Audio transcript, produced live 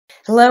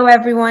Hello,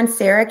 everyone.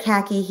 Sara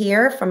Khaki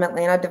here from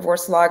Atlanta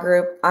Divorce Law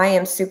Group. I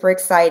am super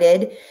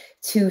excited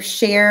to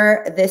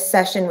share this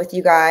session with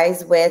you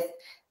guys with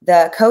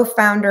the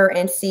co-founder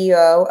and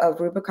CEO of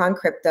Rubicon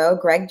Crypto,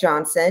 Greg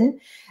Johnson.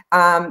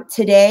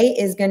 Today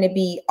is going to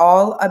be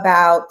all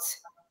about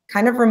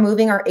kind of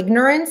removing our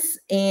ignorance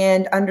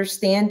and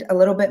understand a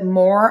little bit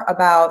more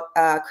about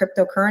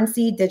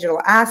cryptocurrency, digital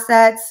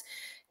assets.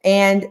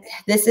 And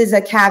this is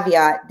a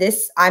caveat.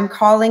 I'm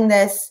calling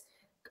this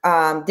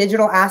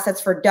digital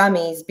assets for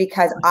dummies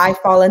because I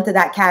fall into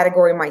that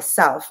category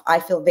myself. I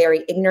feel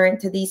very ignorant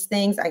to these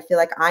things. I feel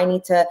like I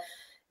need to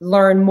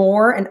learn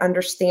more and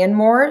understand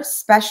more,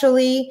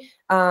 especially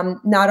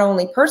not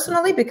only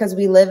personally because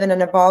we live in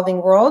an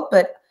evolving world,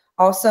 but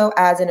also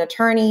as an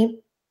attorney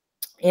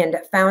and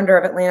founder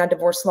of Atlanta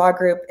Divorce Law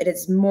Group. It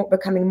is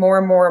becoming more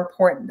and more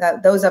important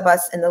that those of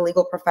us in the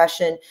legal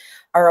profession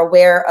are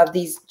aware of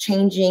these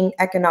changing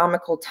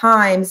economical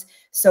times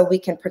so we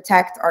can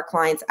protect our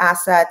clients'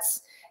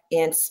 assets,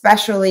 and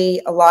especially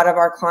a lot of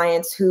our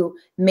clients who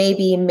may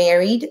be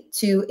married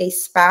to a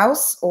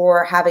spouse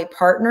or have a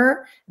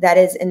partner that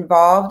is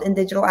involved in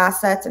digital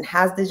assets and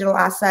has digital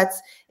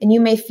assets, and you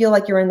may feel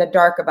like you're in the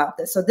dark about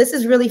this. So this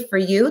is really for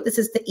you. This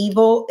is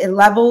to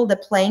level the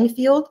playing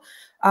field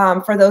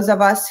for those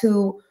of us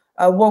who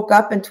woke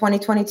up in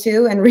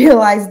 2022 and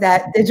realized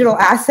that digital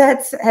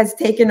assets has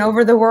taken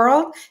over the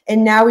world,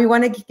 and now we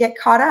want to get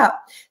caught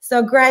up.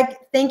 So Greg,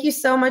 thank you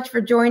so much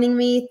for joining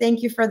me.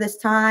 Thank you for this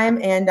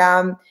time. And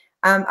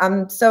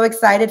I'm so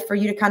excited for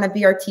you to kind of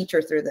be our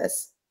teacher through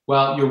this.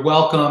 Well, you're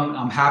welcome.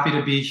 I'm happy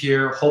to be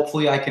here.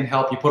 Hopefully I can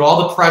help you. Put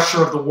all the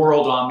pressure of the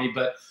world on me,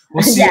 but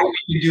we'll see what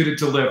we can do to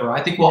deliver.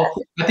 I think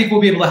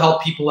we'll be able to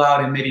help people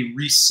out and maybe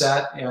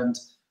reset and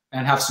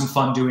have some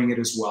fun doing it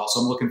as well. So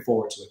I'm looking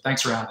forward to it.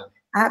 Thanks for having me.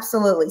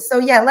 Absolutely. So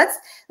yeah, let's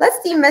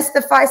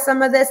demystify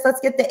some of this. Let's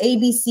get the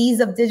ABCs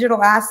of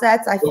digital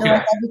assets. I feel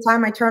like every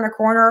time I turn a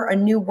corner, a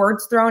new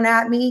word's thrown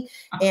at me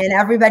and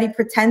everybody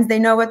pretends they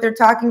know what they're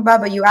talking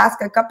about, but you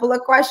ask a couple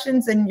of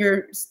questions and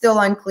you're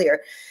still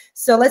unclear.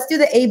 So let's do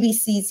the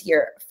ABCs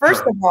here.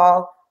 First of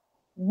all,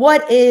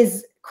 what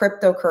is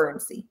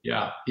cryptocurrency?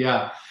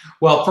 Yeah.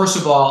 Well, first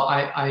of all,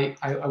 I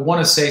want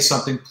to say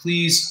something,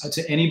 please,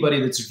 to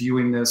anybody that's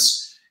viewing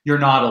this. You're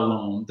not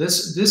alone.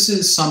 This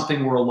is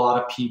something where a lot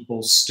of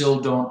people still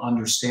don't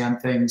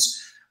understand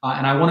things.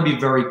 And I want to be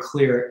very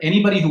clear.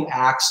 Anybody who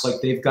acts like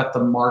they've got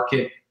the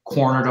market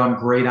cornered on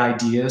great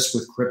ideas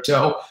with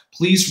crypto,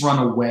 please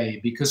run away,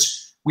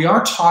 because we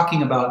are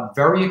talking about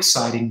very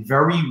exciting,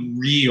 very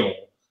real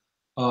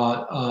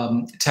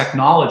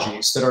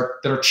technologies that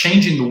are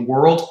changing the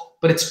world,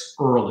 but it's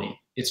early.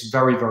 It's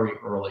very, very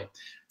early.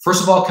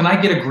 First of all, can I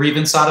get a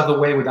grievance out of the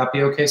way? Would that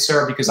be okay,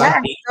 Sarah? Because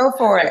go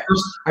for it.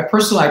 I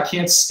personally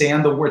can't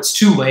stand the word. It's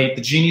too late.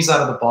 The genie's out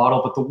of the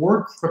bottle. But the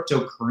word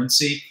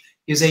cryptocurrency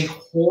is a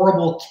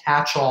horrible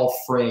catch-all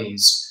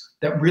phrase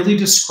that really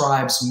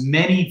describes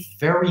many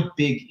very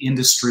big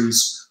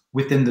industries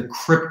within the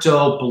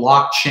crypto,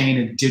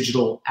 blockchain, and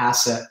digital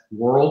asset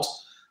world.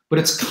 But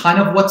it's kind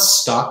of what's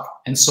stuck,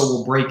 and so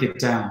we'll break it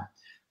down.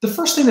 The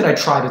first thing that I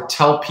try to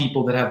tell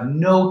people that have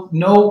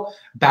no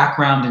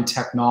background in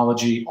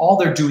technology, all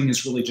they're doing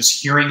is really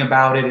just hearing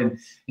about it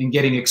and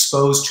getting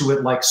exposed to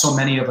it like so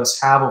many of us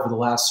have over the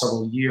last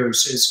several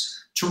years,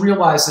 is to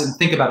realize and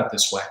think about it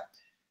this way.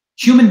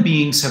 Human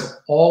beings have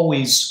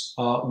always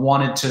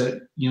wanted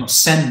to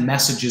send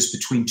messages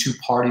between two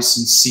parties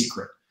in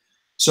secret.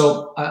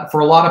 So for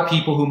a lot of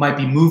people who might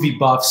be movie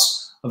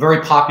buffs, a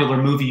very popular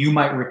movie you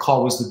might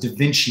recall was the Da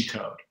Vinci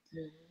Code.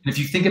 And if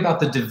you think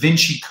about the Da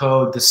Vinci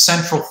Code, the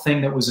central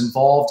thing that was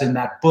involved in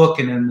that book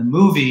and in the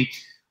movie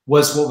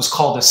was what was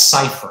called a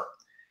cipher.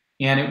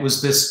 And it was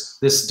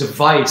this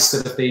device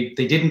that if they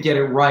didn't get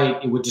it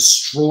right, it would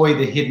destroy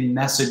the hidden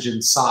message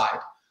inside.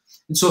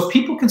 And so if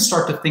people can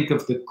start to think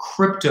of the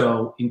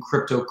crypto in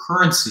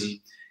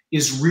cryptocurrency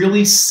is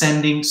really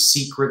sending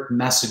secret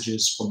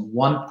messages from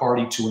one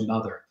party to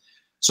another.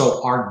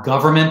 So our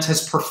government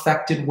has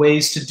perfected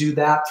ways to do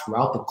that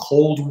throughout the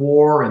Cold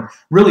War and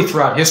really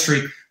throughout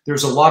history.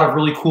 There's a lot of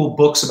really cool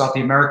books about the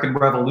American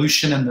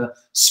Revolution and the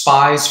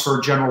spies for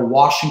General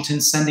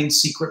Washington sending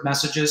secret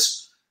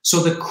messages. So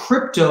the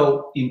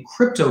crypto in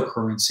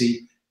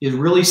cryptocurrency, it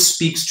really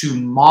speaks to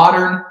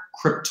modern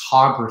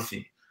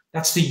cryptography.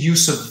 That's the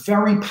use of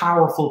very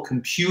powerful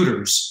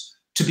computers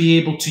to be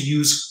able to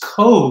use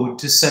code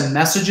to send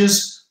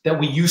messages that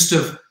we used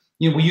to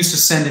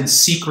send in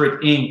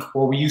secret ink,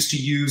 or we used to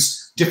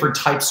use different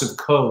types of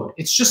code.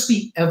 It's just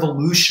the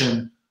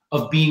evolution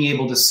of being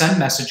able to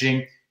send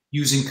messaging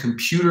using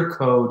computer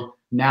code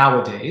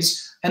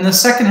nowadays. And the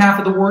second half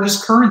of the word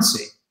is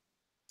currency.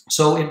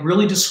 So it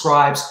really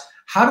describes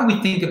how do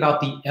we think about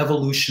the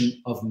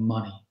evolution of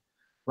money,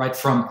 right?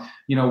 From,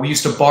 we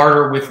used to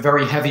barter with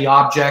very heavy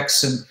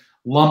objects and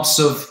lumps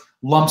of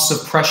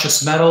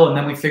precious metal. And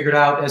then we figured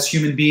out as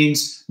human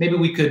beings, maybe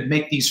we could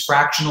make these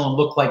fractional and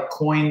look like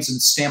coins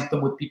and stamp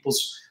them with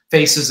people's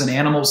faces and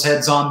animals'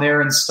 heads on there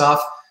and stuff.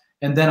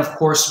 And then, of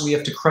course, we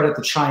have to credit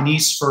the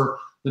Chinese for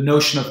the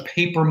notion of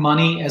paper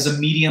money as a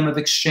medium of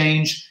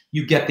exchange.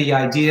 You get the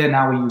idea.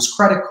 Now we use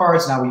credit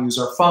cards. Now we use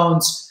our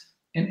phones.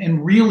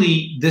 And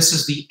really, this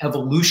is the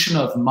evolution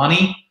of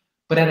money.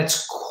 But at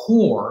its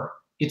core,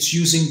 it's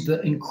using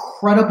the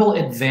incredible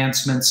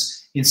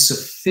advancements in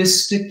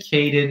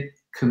sophisticated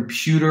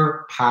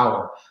computer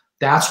power.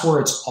 That's where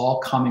it's all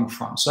coming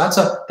from. So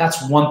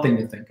that's one thing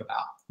to think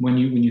about when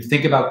you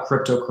think about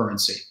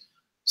cryptocurrency.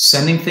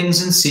 Sending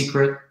things in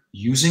secret,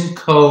 using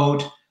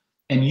code,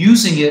 and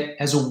using it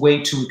as a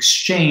way to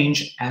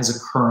exchange as a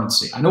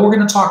currency. I know we're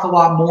going to talk a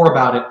lot more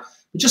about it,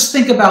 but just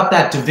think about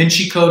that Da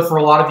Vinci Code for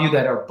a lot of you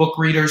that are book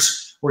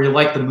readers or you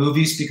like the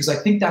movies, because I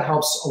think that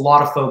helps a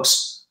lot of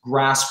folks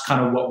grasp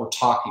kind of what we're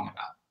talking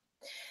about.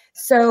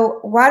 So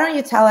why don't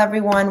you tell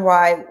everyone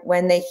why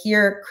when they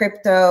hear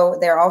crypto,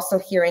 they're also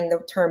hearing the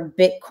term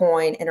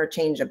Bitcoin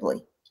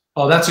interchangeably?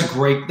 Oh, that's a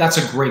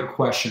great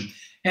question.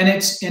 And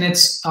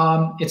it's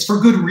for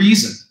good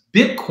reason.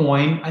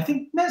 Bitcoin, I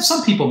think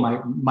some people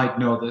might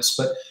know this,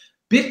 but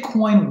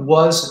Bitcoin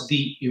was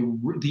the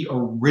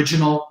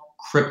original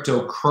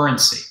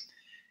cryptocurrency.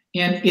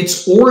 And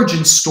its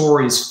origin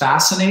story is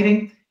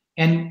fascinating.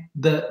 And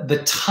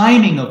the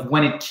timing of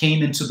when it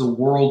came into the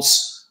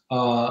world's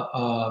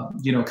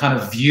kind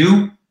of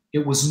view,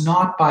 it was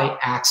not by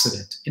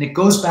accident. And it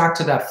goes back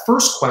to that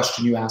first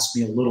question you asked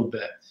me a little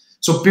bit.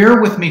 So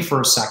bear with me for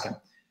a second.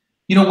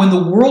 When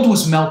the world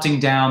was melting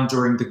down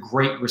during the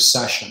Great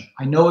Recession,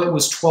 I know it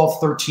was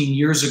 12, 13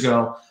 years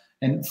ago,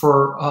 and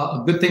for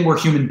a good thing we're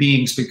human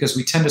beings, because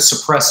we tend to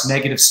suppress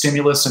negative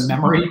stimulus and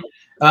memory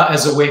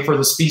as a way for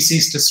the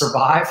species to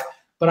survive.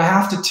 But I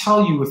have to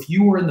tell you, if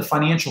you were in the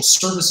financial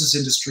services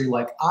industry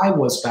like I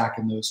was back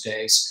in those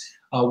days,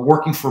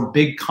 working for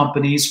big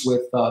companies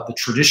with the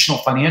traditional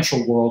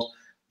financial world,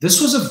 this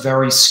was a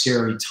very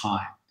scary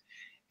time.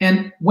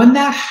 And when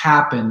that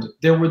happened,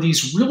 there were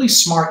these really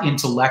smart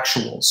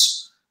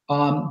intellectuals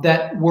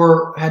that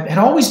had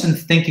always been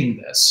thinking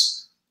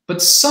this,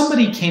 but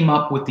somebody came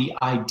up with the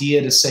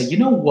idea to say, you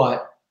know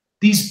what,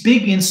 these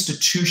big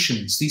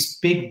institutions, these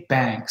big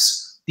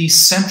banks, these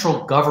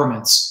central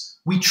governments,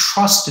 we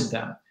trusted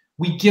them.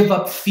 We give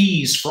up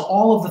fees for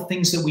all of the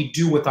things that we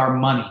do with our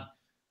money.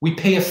 We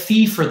pay a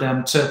fee for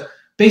them to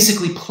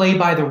basically play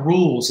by the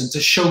rules and to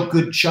show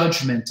good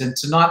judgment and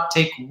to not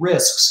take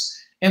risks.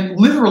 And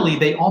literally,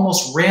 they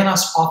almost ran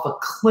us off a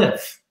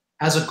cliff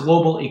as a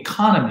global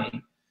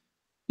economy.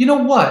 You know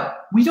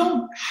what? We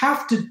don't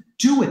have to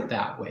do it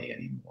that way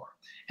anymore.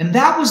 And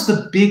that was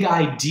the big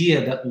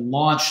idea that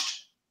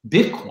launched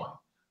Bitcoin,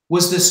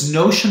 was this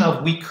notion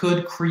of we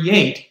could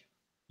create,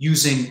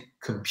 using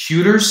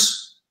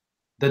computers,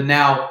 the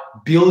now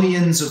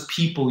billions of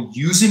people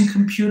using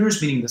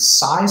computers, meaning the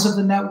size of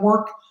the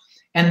network,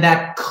 and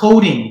that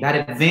coding,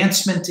 that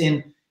advancement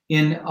in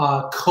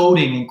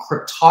coding and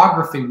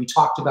cryptography we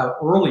talked about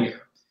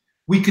earlier.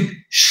 We could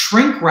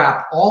shrink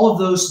wrap all of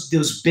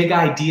those big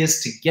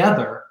ideas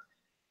together.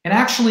 And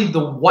actually,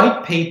 the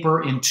white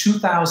paper in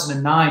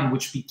 2009,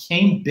 which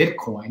became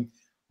Bitcoin,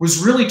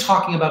 was really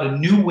talking about a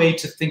new way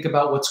to think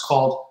about what's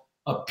called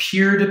a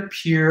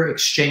peer-to-peer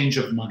exchange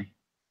of money.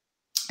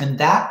 And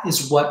that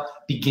is what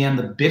began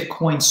the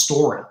Bitcoin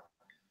story.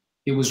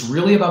 It was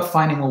really about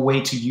finding a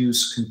way to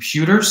use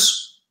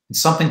computers and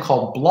something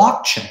called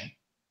blockchain,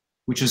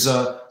 which is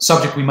a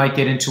subject we might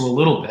get into a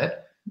little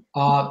bit,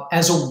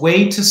 as a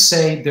way to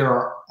say there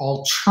are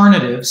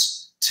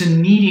alternatives to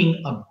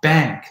needing a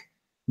bank,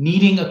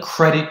 needing a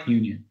credit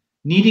union,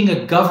 needing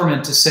a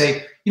government to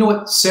say, you know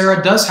what,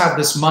 Sarah does have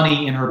this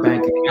money in her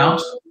bank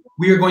account.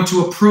 We are going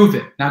to approve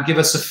it. Now give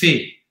us a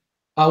fee.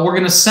 We're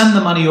going to send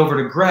the money over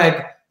to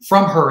Greg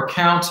from her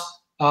account.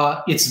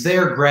 It's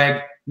there,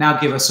 Greg. Now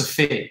give us a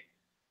fee.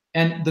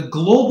 And the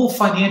global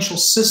financial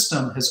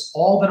system has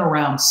all been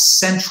around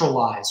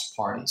centralized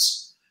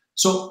parties.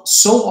 So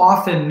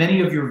often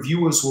many of your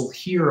viewers will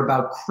hear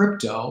about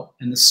crypto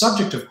and the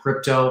subject of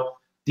crypto,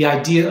 the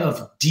idea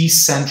of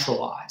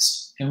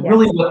decentralized. And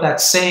really what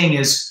that's saying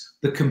is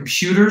the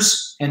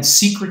computers and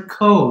secret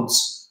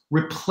codes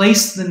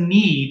replace the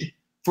need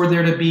for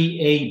there to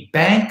be a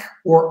bank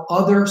or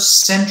other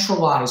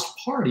centralized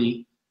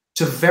party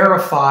to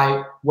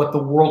verify what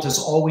the world has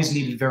always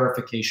needed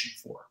verification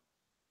for.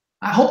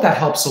 I hope that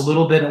helps a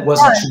little bit. It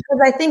wasn't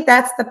because I think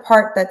that's the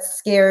part that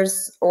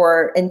scares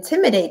or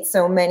intimidates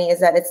so many, is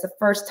that it's the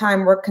first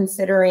time we're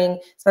considering,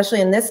 especially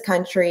in this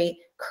country,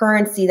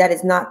 currency that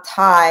is not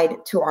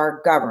tied to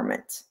our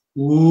government.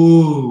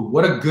 Ooh,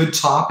 what a good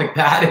topic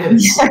that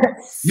is.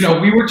 Yes. You know,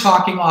 we were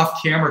talking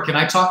off camera. Can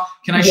I share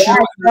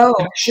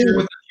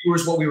with the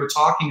viewers what we were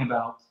talking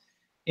about?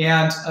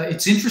 And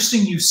it's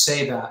interesting you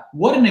say that.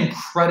 What an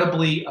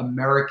incredibly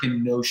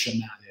American notion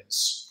that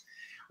is,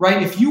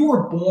 right? If you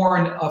were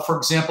born, for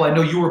example, I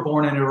know you were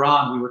born in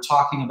Iran. We were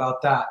talking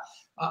about that.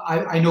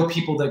 I know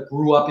people that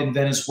grew up in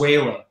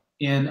Venezuela,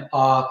 in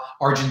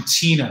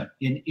Argentina,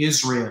 in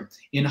Israel,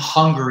 in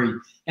Hungary,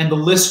 and the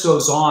list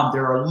goes on.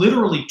 There are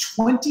literally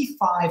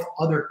 25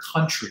 other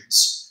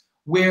countries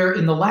where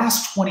in the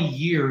last 20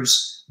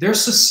 years, their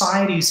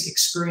societies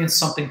experienced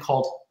something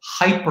called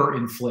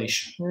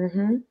hyperinflation.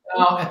 Mm-hmm.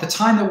 Now, at the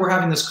time that we're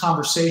having this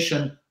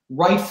conversation,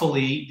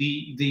 rightfully,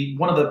 the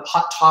one of the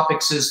hot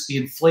topics is the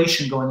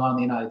inflation going on in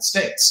the United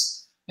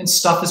States. And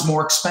stuff is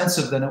more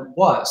expensive than it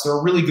was. There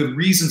are really good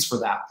reasons for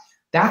that.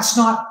 That's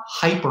not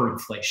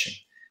hyperinflation.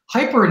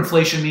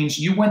 Hyperinflation means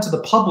you went to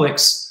the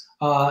Publix,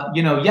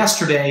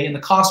 yesterday, and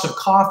the cost of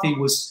coffee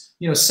was,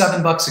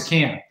 $7 a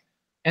can.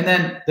 And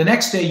then the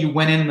next day you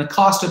went in and the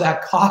cost of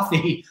that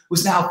coffee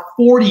was now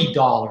 $40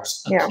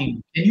 a can.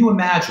 Can you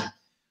imagine?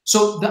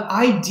 So the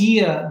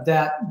idea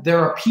that there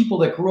are people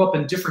that grew up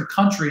in different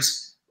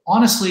countries,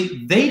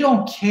 honestly, they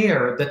don't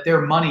care that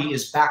their money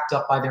is backed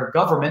up by their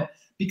government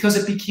because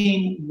it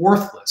became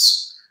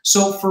worthless.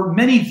 So for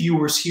many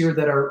viewers here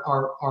that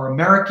are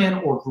American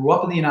or grew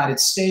up in the United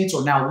States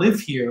or now live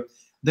here,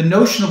 the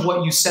notion of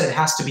what you said, it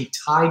has to be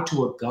tied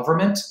to a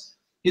government,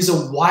 is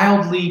a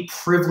wildly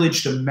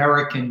privileged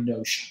American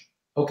notion.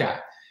 Okay.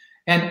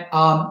 And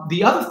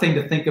the other thing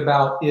to think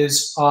about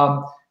is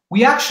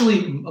we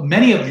actually,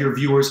 many of your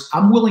viewers,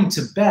 I'm willing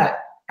to bet,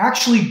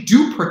 actually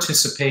do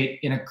participate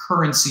in a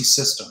currency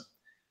system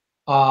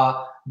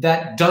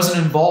that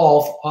doesn't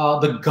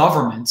involve the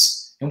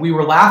governments. And we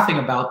were laughing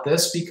about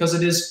this because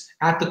it is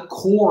at the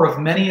core of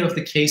many of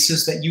the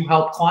cases that you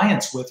help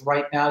clients with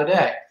right now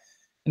today.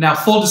 Now,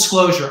 full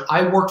disclosure,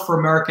 I worked for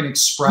American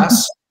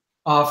Express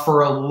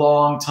for a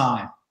long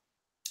time.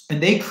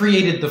 And they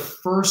created the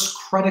first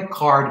credit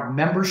card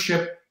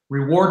membership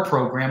reward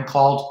program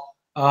called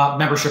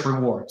Membership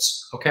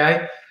Rewards,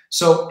 okay?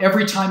 So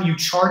every time you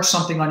charge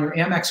something on your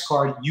Amex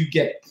card, you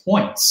get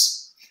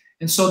points.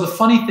 And so the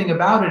funny thing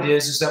about it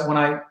is that when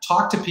I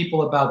talk to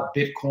people about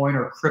Bitcoin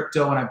or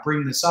crypto and I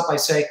bring this up, I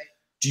say,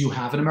 do you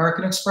have an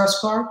American Express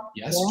card?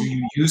 Yes. Yeah. Do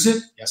you use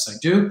it? Yes, I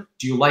do.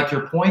 Do you like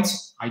your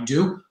points? I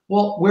do.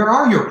 Well, where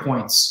are your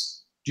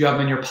points? Do you have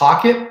them in your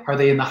pocket? Are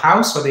they in the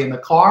house? Are they in the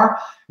car?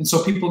 And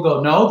so people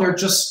go, no, they're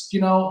just,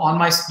 on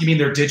my, you mean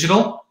they're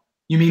digital?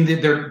 You mean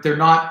they're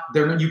not,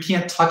 you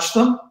can't touch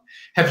them?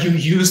 Have you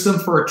used them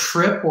for a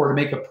trip or to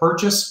make a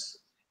purchase?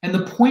 And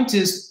the point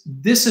is,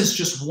 this is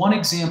just one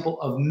example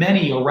of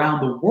many around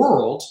the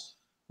world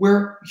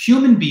where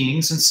human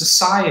beings and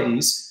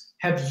societies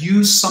have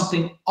used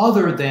something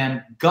other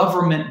than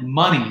government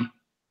money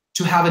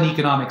to have an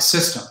economic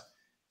system.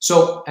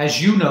 So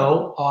as you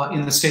know,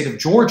 in the state of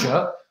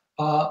Georgia,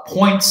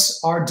 points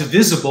are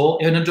divisible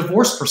in a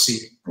divorce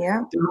proceeding.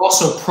 Yeah. They're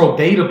also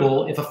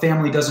probatable if a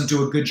family doesn't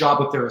do a good job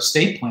with their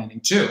estate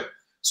planning too.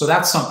 So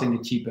that's something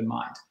to keep in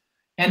mind.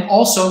 And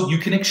also you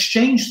can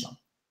exchange them.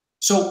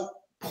 So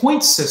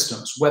point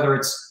systems, whether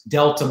it's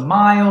Delta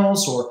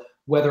miles or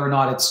whether or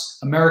not it's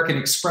American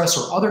Express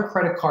or other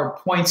credit card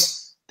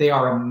points, they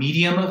are a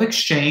medium of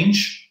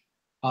exchange.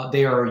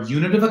 They are a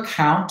unit of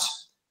account.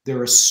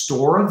 They're a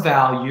store of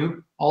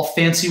value, all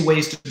fancy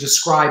ways to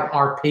describe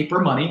our paper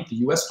money, the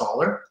US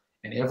dollar,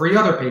 and every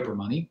other paper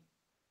money.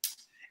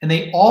 And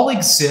they all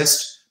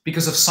exist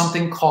because of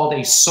something called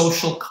a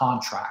social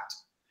contract,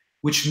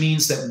 which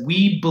means that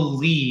we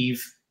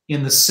believe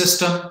in the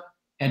system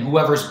and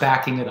whoever's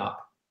backing it up.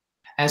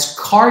 As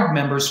card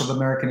members of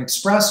American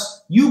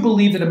Express, you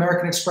believe that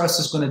American Express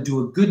is going to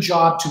do a good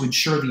job to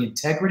ensure the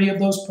integrity of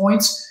those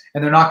points,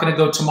 and they're not going to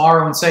go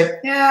tomorrow and say,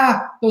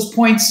 yeah, those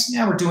points,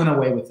 yeah, we're doing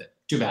away with it.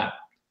 Too bad.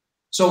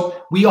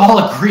 So we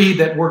all agree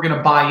that we're going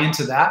to buy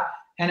into that.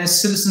 And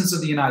as citizens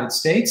of the United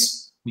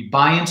States, we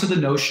buy into the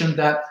notion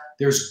that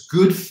there's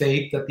good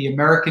faith that the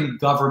American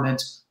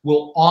government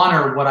will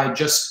honor what I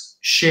just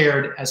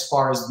shared as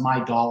far as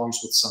my dollars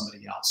with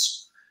somebody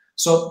else.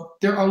 So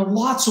there are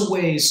lots of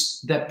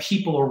ways that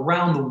people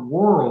around the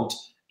world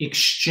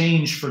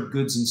exchange for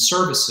goods and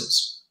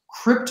services.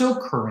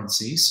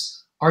 Cryptocurrencies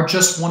are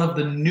just one of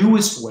the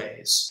newest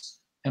ways,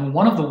 and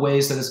one of the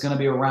ways that is going to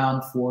be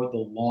around for the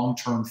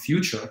long-term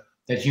future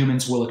that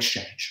humans will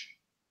exchange.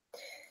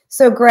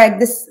 So Greg,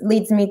 this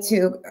leads me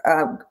to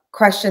a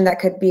question that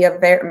could be a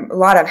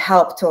lot of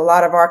help to a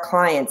lot of our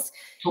clients.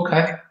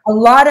 Okay. A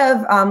lot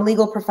of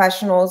legal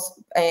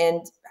professionals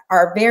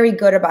are very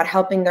good about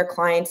helping their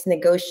clients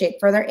negotiate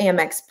for their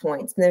Amex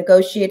points,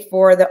 negotiate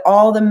for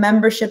all the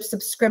membership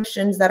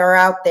subscriptions that are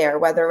out there,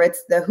 whether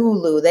it's the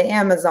Hulu, the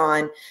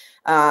Amazon,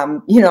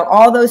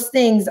 all those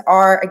things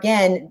are,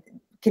 again,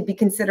 could be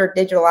considered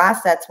digital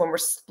assets when we're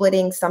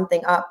splitting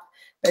something up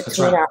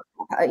between our,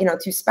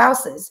 two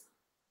spouses.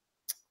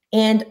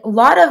 And a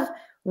lot of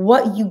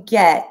what you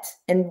get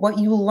and what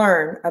you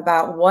learn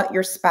about what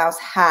your spouse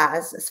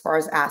has as far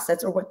as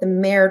assets or what the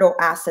marital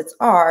assets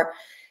are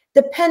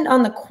depend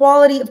on the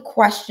quality of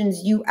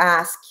questions you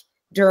ask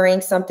during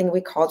something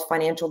we call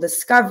financial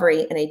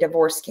discovery in a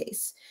divorce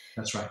case.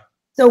 That's right.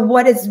 So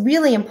what is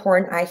really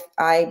important,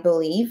 I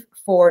believe,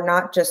 for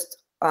not just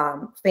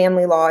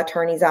family law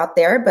attorneys out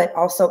there, but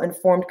also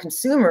informed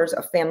consumers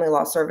of family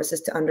law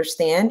services to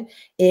understand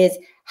is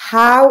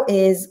how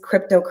is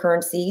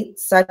cryptocurrency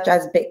such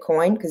as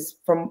Bitcoin, because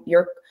from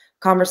your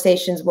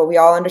conversations, what we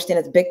all understand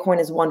is Bitcoin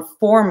is one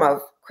form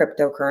of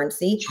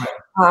cryptocurrency.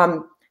 Right.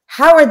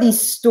 How are these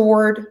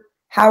stored?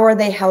 How are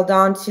they held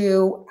on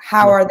to?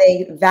 How are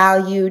they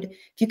valued?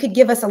 If you could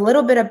give us a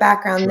little bit of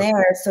background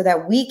there so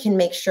that we can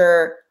make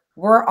sure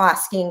we're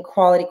asking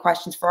quality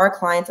questions for our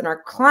clients, and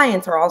our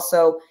clients are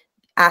also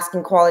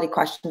asking quality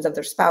questions of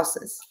their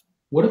spouses.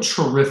 What a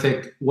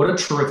terrific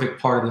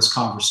part of this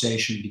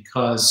conversation,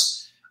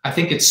 because I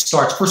think it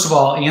starts, first of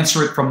all,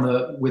 answer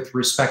it with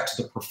respect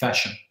to the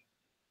profession.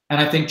 And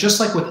I think just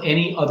like with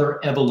any other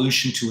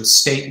evolution to a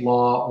state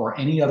law or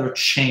any other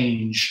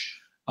change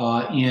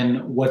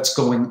in what's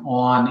going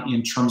on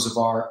in terms of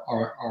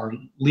our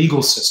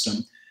legal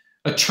system,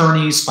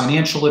 attorneys,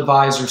 financial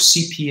advisors,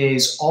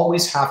 CPAs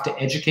always have to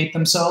educate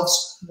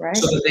themselves, right,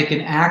 so that they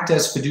can act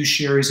as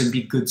fiduciaries and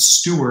be good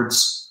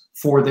stewards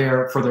for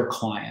their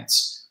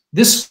clients.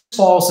 This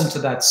falls into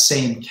that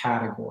same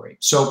category.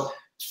 So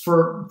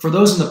for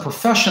those in the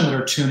profession that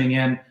are tuning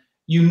in,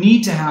 you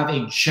need to have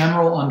a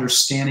general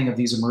understanding of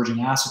these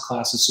emerging asset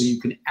classes so you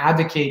can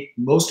advocate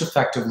most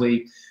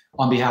effectively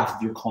on behalf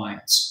of your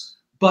clients.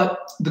 But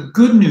the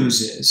good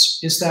news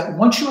is that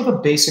once you have a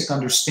basic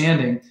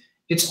understanding,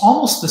 it's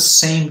almost the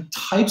same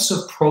types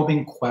of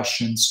probing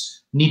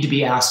questions need to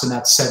be asked in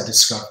that said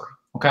discovery,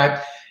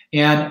 okay?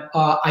 And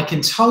I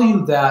can tell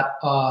you that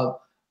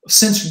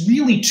since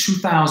really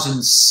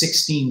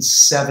 2016,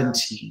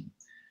 17,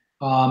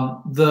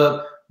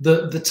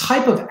 the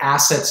type of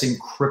assets in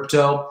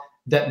crypto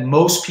that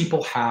most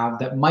people have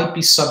that might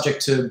be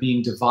subject to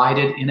being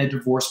divided in a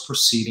divorce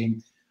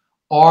proceeding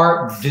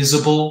are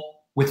visible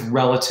with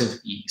relative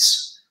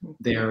ease.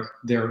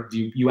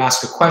 You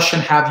ask a question,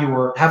 have you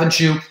or haven't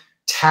you?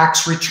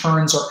 Tax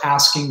returns are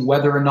asking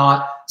whether or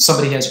not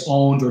somebody has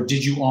owned, or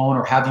did you own,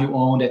 or have you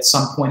owned at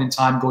some point in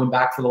time going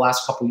back for the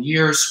last couple of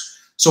years.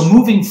 So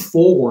moving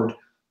forward,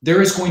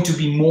 there is going to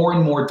be more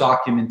and more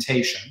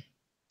documentation.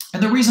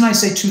 And the reason I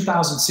say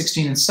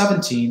 2016 and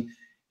 17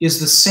 is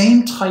the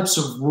same types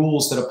of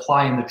rules that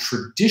apply in the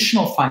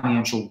traditional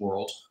financial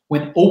world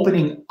when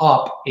opening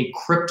up a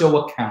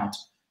crypto account,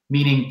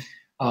 meaning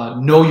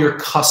know your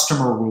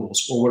customer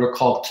rules, or what are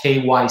called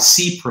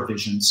KYC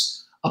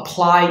provisions,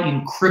 apply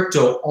in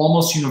crypto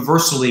almost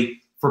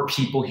universally for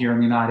people here in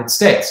the United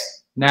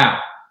States. Now,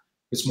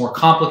 it's more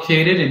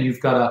complicated, and you've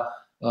got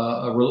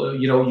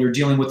you're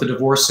dealing with a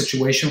divorce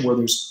situation where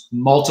there's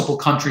multiple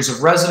countries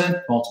of residence,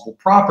 multiple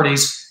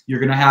properties. You're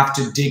going to have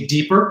to dig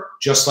deeper,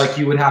 just like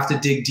you would have to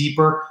dig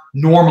deeper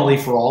normally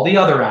for all the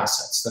other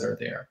assets that are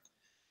there.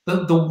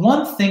 The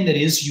one thing that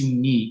is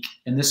unique,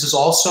 and this is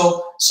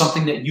also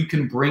something that you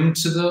can bring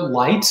to the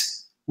light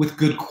with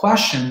good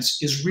questions,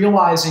 is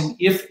realizing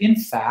if, in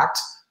fact,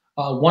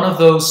 one of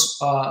those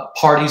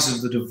parties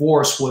of the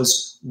divorce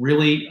was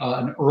really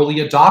an early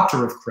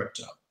adopter of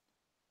crypto.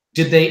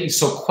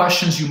 So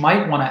questions you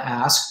might want to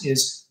ask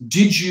is,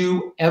 did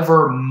you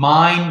ever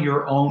mine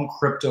your own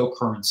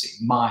cryptocurrency?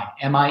 Mine,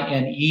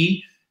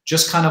 M-I-N-E,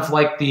 just kind of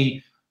like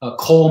the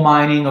coal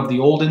mining of the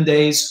olden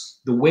days.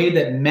 The way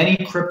that many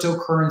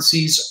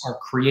cryptocurrencies are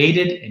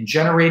created and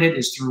generated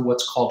is through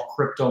what's called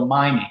crypto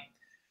mining.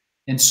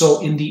 And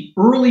so in the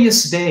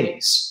earliest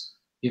days,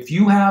 if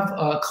you have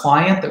a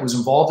client that was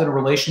involved in a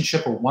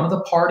relationship or one of the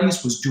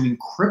parties was doing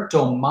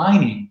crypto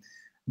mining,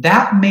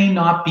 that may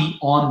not be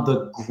on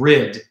the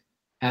grid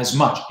as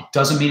much. It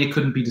doesn't mean it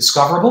couldn't be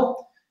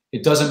discoverable.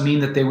 It doesn't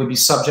mean that they would be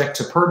subject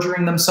to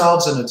perjuring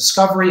themselves in a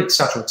discovery, et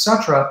cetera, et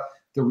cetera.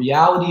 The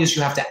reality is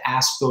you have to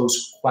ask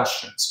those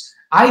questions.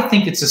 I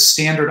think it's a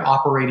standard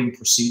operating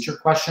procedure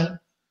question.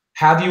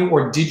 Have you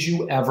or did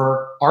you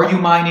ever, are you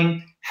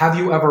mining? Have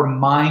you ever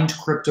mined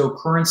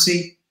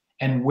cryptocurrency?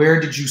 And where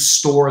did you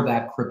store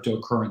that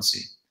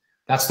cryptocurrency?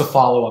 That's the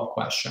follow-up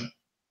question.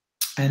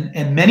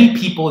 And many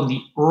people in the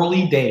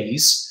early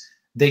days,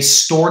 they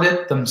stored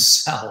it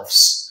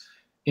themselves.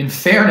 In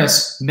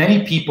fairness,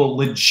 many people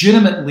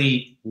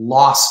legitimately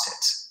lost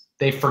it.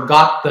 They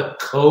forgot the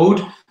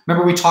code.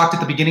 Remember we talked at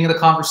the beginning of the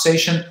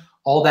conversation,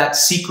 all that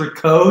secret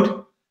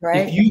code?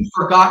 Right. If you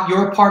forgot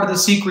your part of the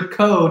secret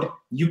code,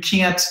 you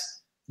can't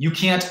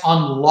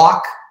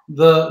unlock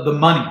the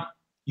money.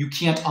 You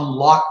can't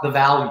unlock the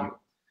value.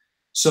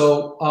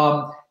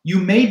 So you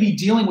may be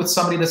dealing with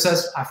somebody that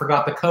says, I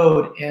forgot the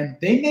code, and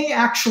they may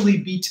actually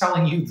be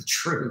telling you the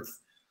truth.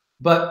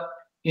 But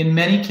in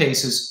many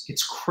cases,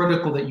 it's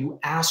critical that you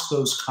ask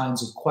those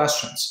kinds of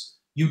questions.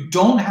 You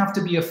don't have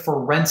to be a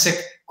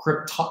forensic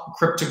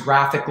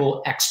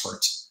cryptographical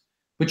expert,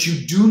 but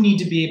you do need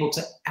to be able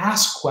to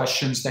ask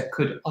questions that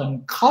could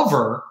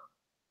uncover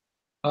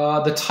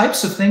the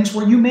types of things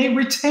where you may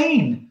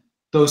retain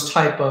those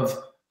type of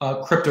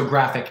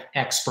cryptographic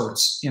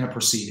experts in a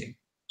proceeding.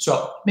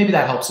 So maybe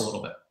that helps a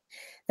little bit.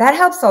 That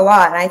helps a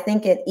lot. And I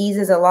think it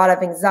eases a lot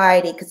of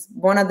anxiety, because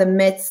one of the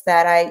myths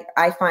that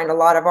I find a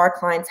lot of our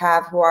clients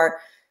have who are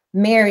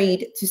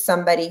married to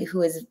somebody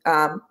who is,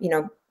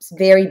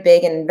 very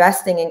big in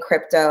investing in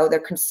crypto, they're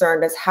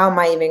concerned as how am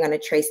I even going to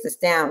trace this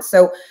down?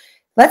 So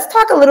let's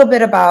talk a little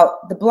bit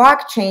about the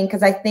blockchain,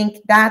 because I think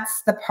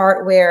that's the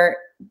part where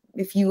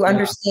if you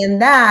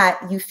understand that,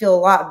 you feel a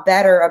lot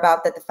better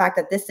about the fact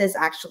that this is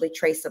actually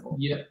traceable.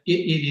 Yeah, it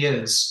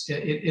is.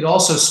 It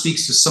also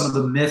speaks to some of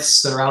the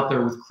myths that are out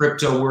there with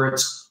crypto, where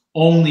it's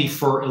only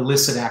for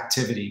illicit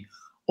activity.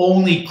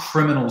 Only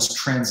criminals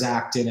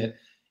transact in it.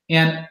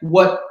 And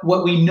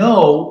what we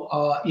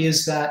know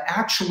is that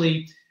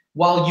actually,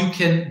 while you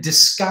can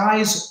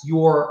disguise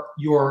your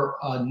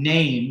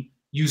name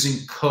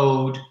using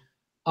code,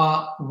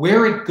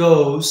 where it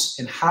goes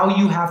and how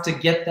you have to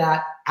get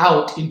that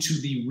out into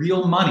the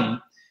real money,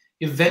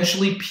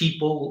 eventually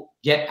people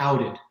get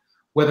outed,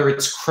 whether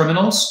it's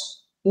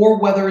criminals or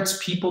whether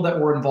it's people that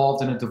were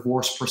involved in a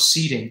divorce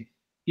proceeding.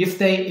 If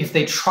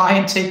they try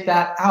and take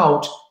that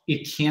out,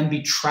 it can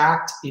be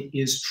tracked, it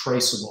is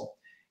traceable.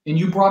 And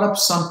you brought up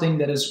something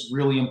that is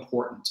really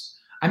important.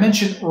 I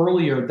mentioned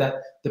earlier that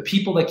the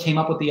people that came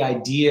up with the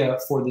idea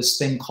for this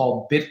thing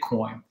called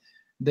Bitcoin,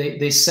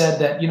 they said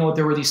that, you know,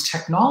 there were these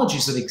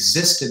technologies that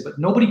existed, but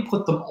nobody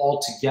put them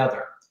all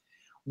together.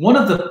 One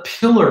of the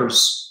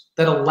pillars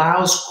that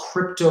allows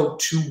crypto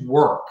to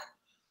work,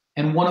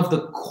 and one of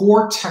the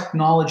core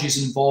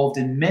technologies involved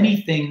in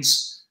many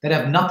things that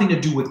have nothing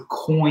to do with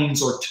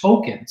coins or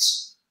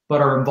tokens, but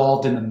are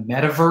involved in the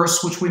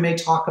metaverse, which we may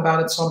talk about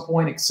at some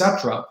point,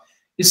 etc.,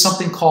 is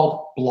something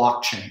called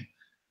blockchain.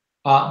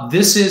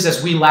 This is,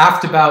 as we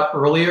laughed about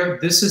earlier,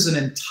 this is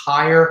an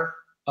entire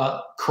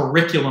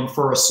curriculum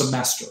for a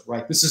semester,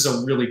 right? This is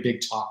a really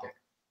big topic.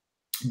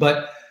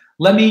 But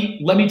let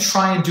me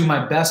try and do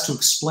my best to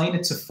explain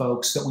it to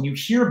folks that when you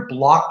hear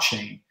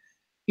blockchain,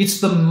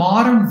 it's the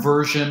modern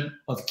version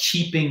of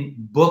keeping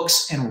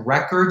books and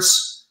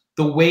records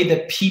the way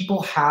that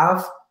people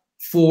have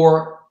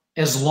for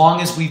as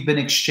long as we've been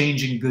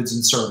exchanging goods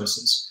and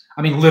services.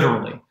 I mean,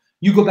 literally.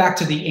 You go back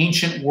to the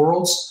ancient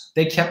worlds,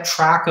 they kept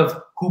track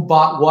of who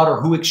bought what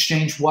or who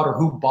exchanged what or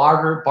who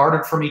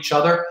bartered from each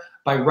other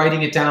by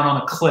writing it down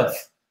on a cliff.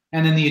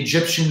 And then the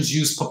Egyptians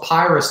used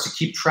papyrus to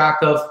keep track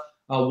of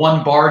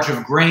one barge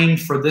of grain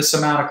for this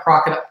amount of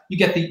crocodile. You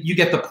get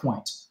the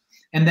point.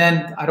 And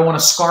then I don't want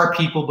to scar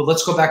people, but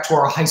let's go back to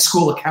our high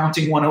school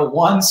accounting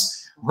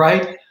 101s,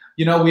 right?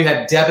 You know, we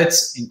had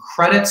debits and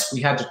credits.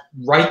 We had to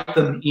write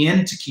them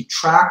in to keep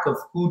track of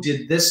who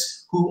did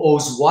this, who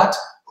owes what,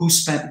 who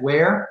spent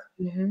where.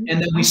 Mm-hmm.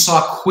 And then we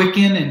saw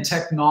Quicken and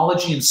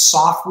technology and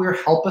software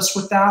help us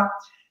with that.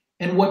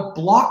 And what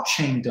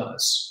blockchain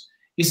does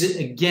is it,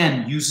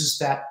 again, uses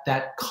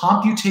that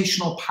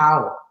computational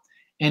power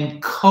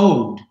and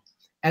code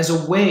as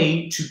a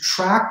way to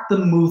track the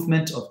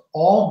movement of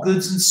all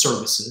goods and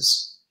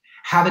services,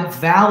 have it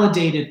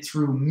validated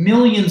through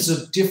millions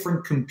of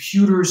different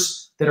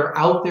computers that are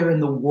out there in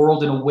the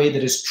world in a way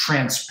that is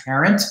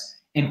transparent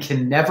and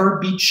can never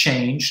be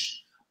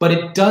changed, but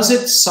it does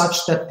it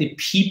such that the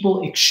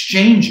people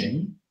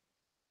exchanging,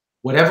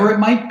 whatever it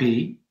might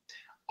be,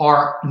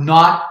 are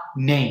not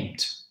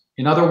named.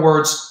 In other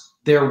words,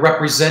 they're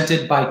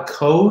represented by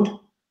code,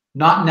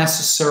 not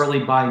necessarily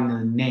by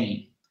the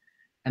name.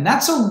 And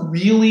that's a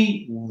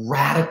really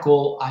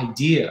radical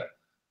idea.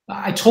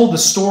 I told the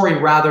story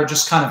rather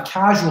just kind of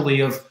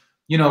casually of,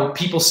 you know,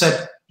 people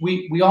said,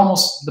 we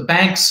almost, the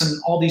banks and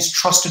all these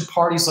trusted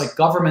parties like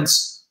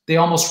governments, they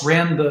almost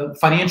ran the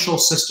financial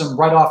system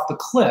right off the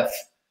cliff.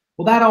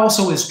 Well, that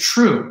also is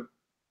true.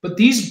 But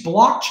these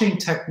blockchain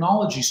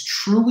technologies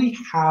truly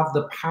have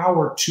the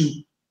power to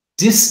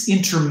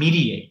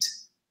disintermediate,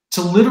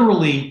 to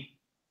literally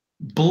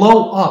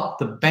blow up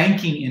the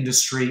banking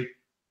industry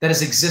that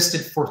has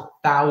existed for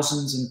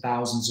thousands and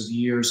thousands of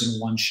years in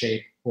one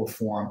shape or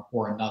form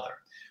or another.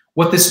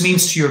 What this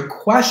means to your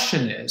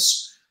question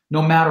is,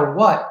 no matter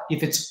what,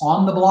 if it's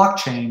on the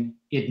blockchain,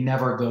 it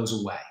never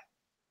goes away.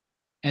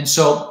 And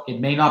so it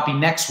may not be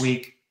next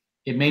week,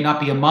 it may not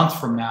be a month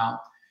from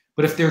now,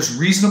 but if there's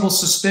reasonable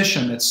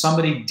suspicion that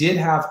somebody did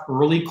have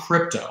early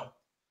crypto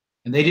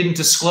and they didn't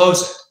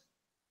disclose it,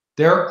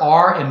 there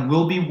are and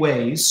will be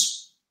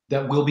ways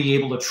that we'll be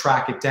able to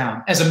track it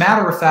down. As a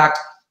matter of fact,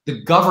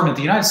 the government,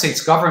 the United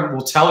States government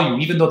will tell you,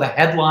 even though the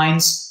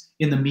headlines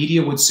in the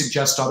media would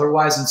suggest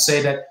otherwise and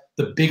say that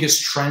the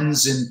biggest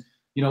trends in,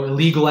 you know,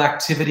 illegal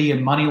activity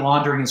and money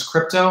laundering is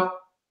crypto,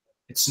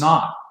 it's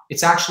not.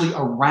 It's actually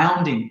a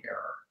rounding error.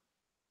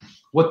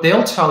 What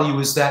they'll tell you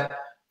is that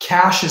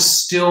cash is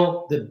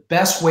still the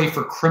best way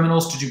for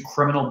criminals to do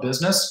criminal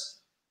business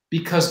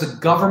because the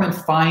government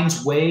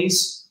finds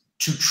ways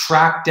to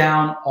track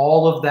down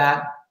all of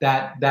that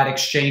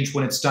exchange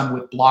when it's done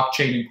with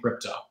blockchain and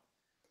crypto.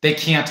 They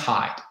can't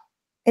hide.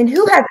 And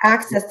who has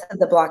access to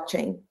the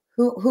blockchain?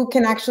 Who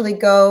can actually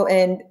go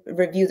and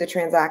review the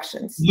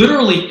transactions?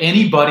 Literally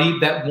anybody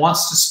that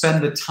wants to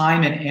spend the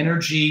time and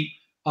energy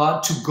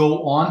to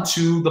go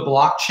onto the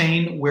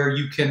blockchain, where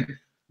you can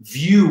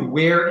view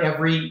where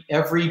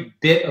every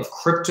bit of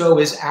crypto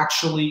is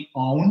actually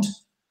owned.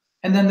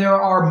 And then there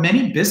are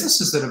many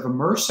businesses that have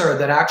emerged there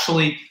that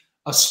actually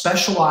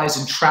specialize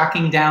in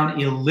tracking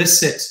down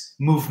illicit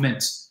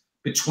movement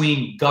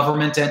between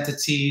government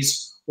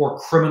entities or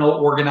criminal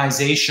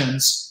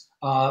organizations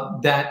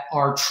that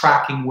are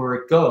tracking where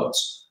it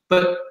goes.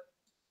 But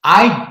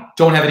I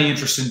don't have any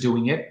interest in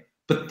doing it.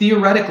 But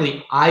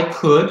theoretically, I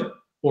could,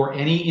 or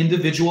any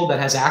individual that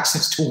has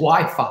access to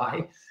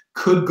Wi-Fi,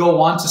 could go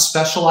on to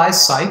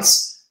specialized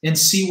sites and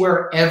see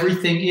where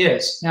everything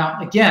is. Now,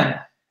 again,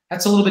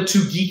 that's a little bit too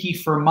geeky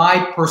for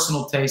my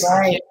personal taste. Right.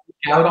 I can't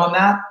geek out on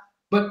that.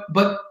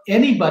 But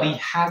anybody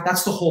has,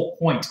 that's the whole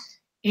point.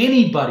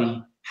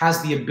 Anybody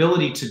has the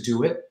ability to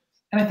do it.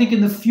 And I think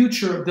in the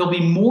future, there'll be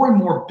more and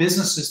more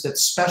businesses that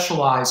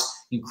specialize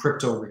in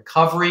crypto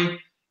recovery,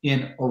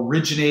 in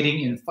originating,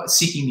 in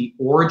seeking the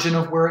origin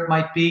of where it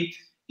might be.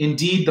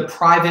 Indeed, the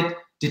private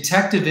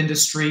detective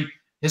industry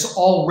has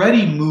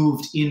already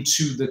moved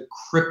into the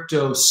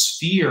crypto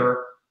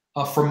sphere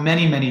for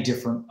many, many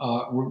different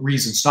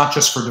reasons, not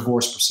just for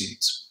divorce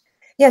proceedings.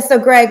 Yeah, so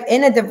Greg,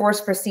 in a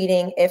divorce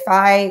proceeding, if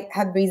I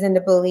had reason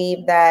to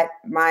believe that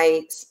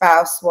my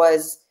spouse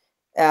was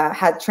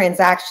had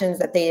transactions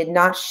that they did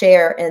not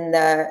share in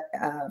the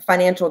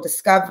financial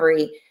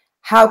discovery,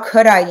 how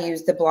could I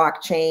use the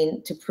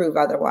blockchain to prove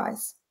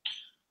otherwise?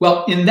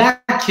 Well, in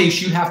that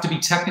case, you have to be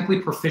technically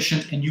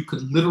proficient, and you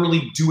could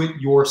literally do it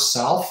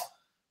yourself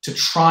to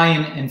try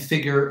and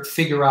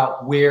figure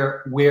out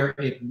where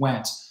it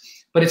went.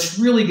 But it's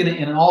really going to,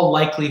 in all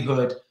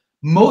likelihood,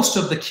 most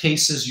of the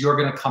cases you're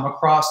going to come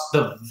across,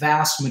 the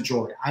vast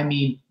majority, I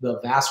mean the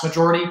vast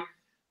majority,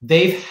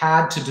 they've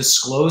had to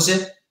disclose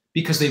it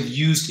because they've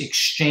used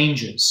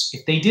exchanges.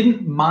 If they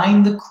didn't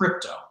mine the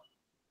crypto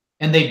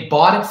and they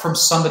bought it from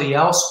somebody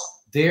else,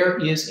 there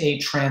is a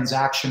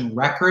transaction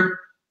record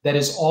that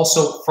is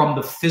also from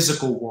the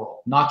physical world,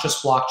 not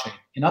just blockchain.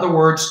 In other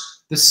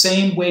words, the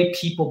same way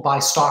people buy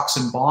stocks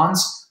and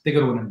bonds, they go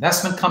to an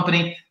investment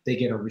company, they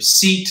get a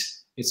receipt,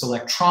 it's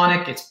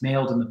electronic, it's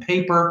mailed in the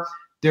paper,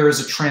 there is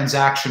a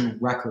transaction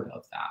record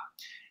of that.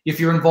 If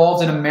you're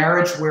involved in a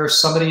marriage where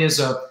somebody is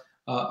a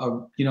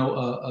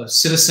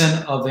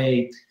citizen of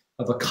a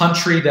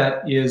country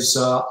that is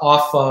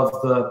off of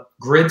the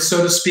grid,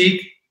 so to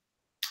speak,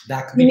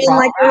 that could be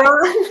problematic.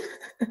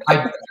 Like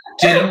Iran?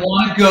 I didn't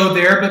want to go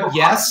there, but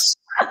yes,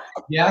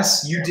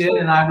 you did,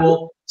 and I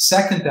will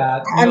second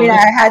that. I mean,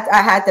 I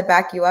had to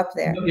back you up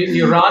there.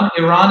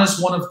 Iran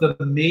is one of the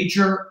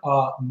major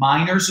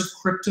miners of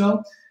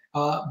crypto,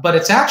 but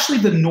it's actually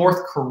the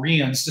North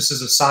Koreans. This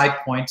is a side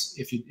point.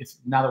 If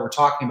now that we're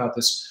talking about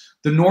this,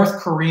 the North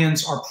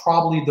Koreans are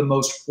probably the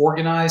most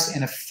organized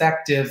and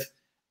effective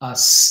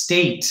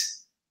state,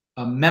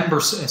 a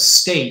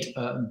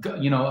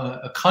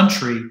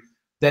country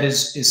that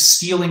is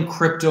stealing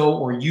crypto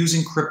or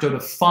using crypto to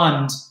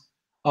fund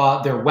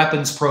their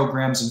weapons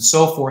programs and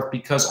so forth,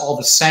 because all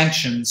the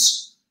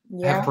sanctions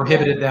have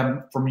prohibited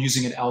them from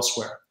using it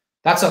elsewhere.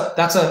 That's a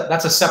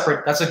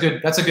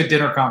good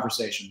dinner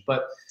conversation.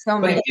 But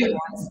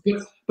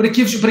it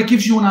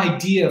gives you an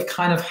idea of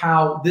kind of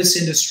how this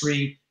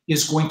industry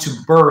is going to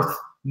birth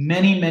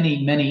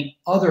many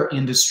other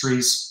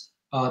industries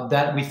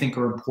that we think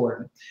are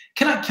important.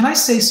 Can I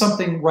say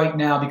something right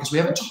now, because we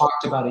haven't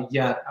talked about it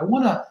yet? I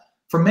want to,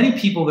 for many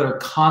people that are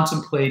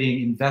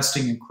contemplating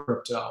investing in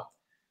crypto,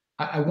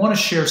 I want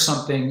to share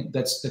something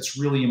that's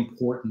really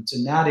important,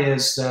 and that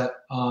is that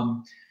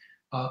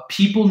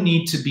people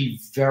need to be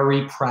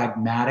very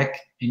pragmatic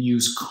and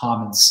use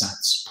common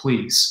sense,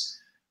 please.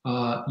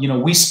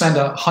 We spend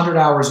 100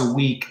 hours a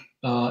week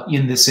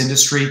in this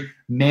industry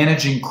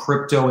managing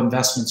crypto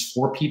investments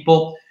for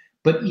people,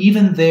 but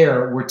even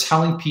there, we're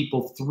telling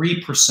people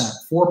 3%,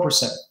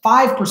 4%,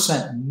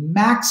 5%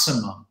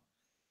 maximum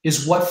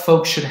is what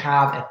folks should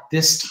have at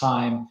this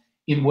time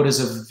in what is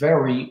a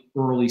very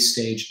early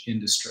stage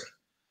industry.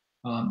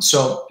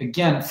 So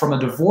again, from a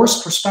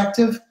divorce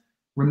perspective,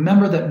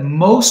 remember that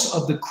most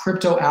of the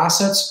crypto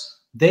assets,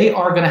 they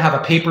are going to have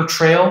a paper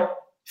trail,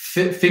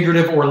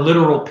 figurative or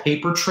literal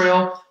paper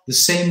trail, the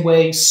same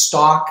way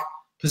stock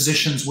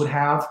positions would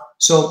have.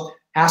 So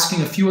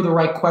asking a few of the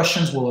right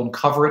questions will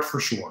uncover it for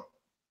sure.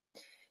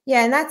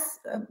 Yeah, and that's,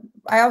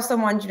 I also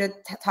wanted you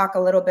to talk a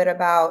little bit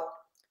about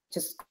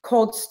just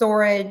cold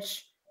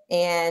storage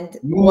and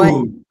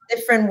what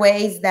different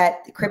ways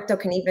that crypto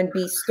can even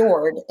be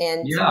stored.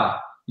 And so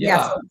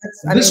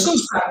this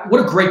goes back,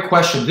 what a great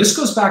question. This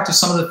goes back to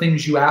some of the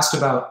things you asked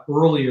about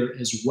earlier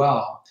as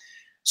well.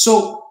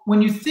 So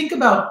when you think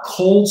about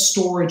cold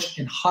storage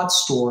and hot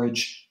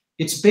storage,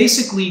 it's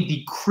basically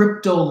the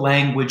crypto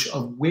language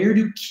of where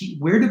do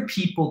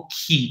people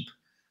keep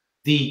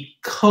the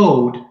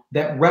code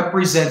that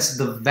represents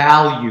the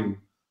value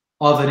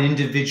of an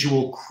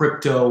individual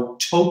crypto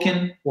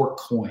token or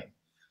coin.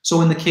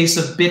 So in the case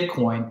of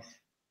Bitcoin,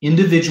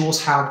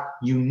 individuals have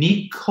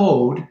unique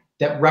code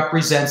that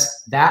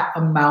represents that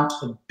amount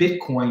of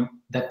Bitcoin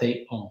that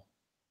they own.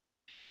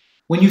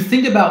 When you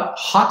think about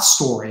hot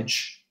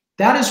storage,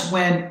 that is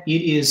when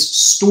it is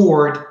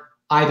stored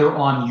either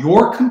on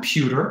your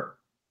computer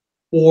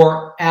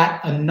or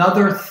at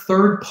another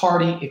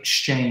third-party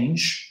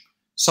exchange,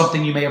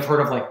 something you may have heard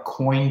of like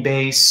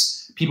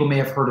Coinbase. People may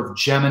have heard of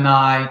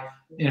Gemini.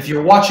 And if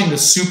you're watching the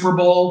Super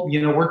Bowl,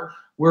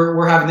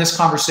 we're having this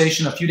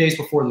conversation a few days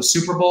before the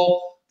Super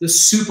Bowl. The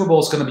Super Bowl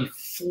is going to be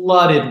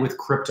flooded with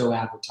crypto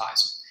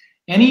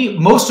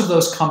advertising. Most of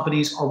those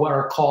companies are what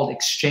are called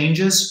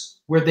exchanges,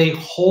 where they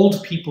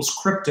hold people's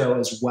crypto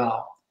as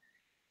well.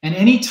 And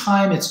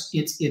anytime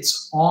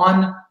it's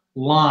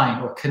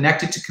online or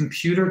connected to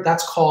computer,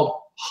 that's called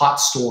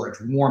hot storage,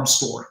 warm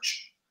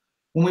storage.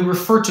 When we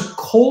refer to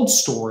cold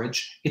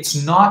storage,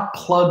 it's not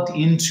plugged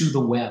into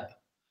the web.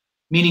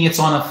 meaning it's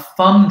on a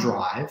thumb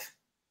drive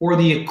or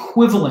the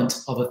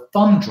equivalent of a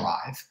thumb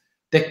drive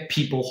that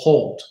people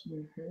hold.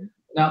 Mm-hmm.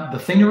 Now, the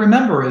thing to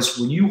remember is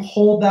when you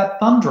hold that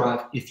thumb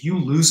drive, if you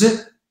lose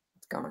it,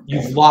 it's gone.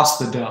 You've lost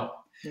the dough.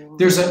 Yeah.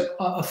 There's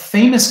a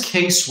famous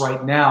case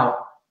right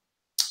now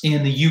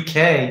in the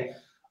UK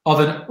of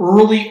an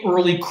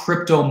early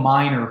crypto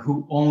miner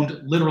who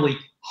owned literally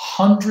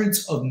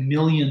hundreds of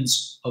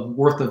millions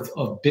worth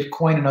of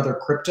Bitcoin and other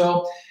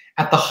crypto.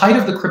 At the height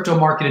of the crypto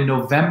market in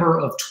November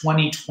of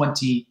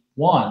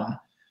 2021,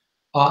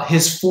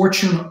 his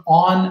fortune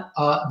on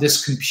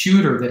this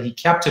computer that he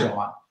kept it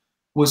on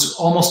was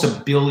almost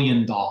 $1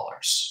 billion.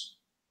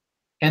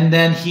 And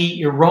then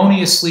he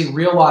erroneously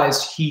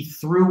realized he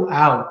threw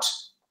out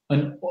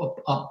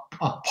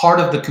a part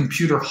of the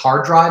computer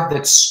hard drive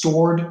that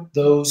stored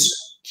those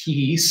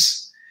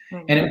keys,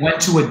 and it went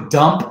to a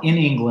dump in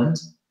England.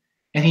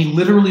 And he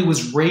literally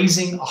was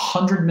raising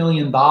 $100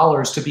 million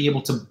to be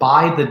able to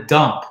buy the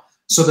dump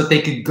so that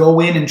they could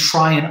go in and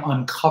try and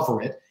uncover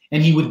it.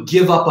 And he would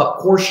give up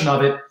a portion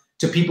of it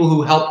to people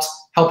who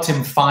helped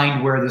him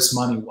find where this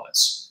money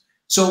was.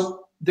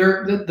 So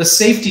the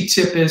safety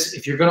tip is,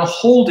 if you're going to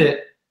hold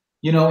it,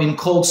 in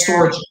cold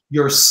storage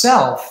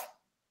yourself,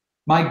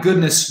 my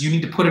goodness, you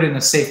need to put it in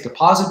a safe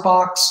deposit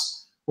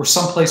box or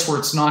someplace where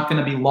it's not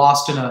going to be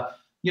lost in a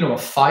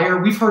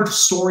fire. We've heard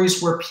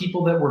stories where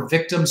people that were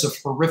victims of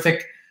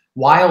horrific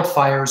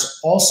wildfires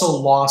also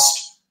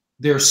lost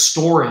their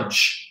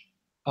storage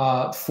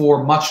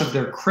for much of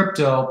their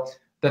crypto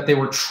that they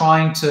were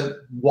trying to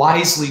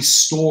wisely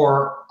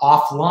store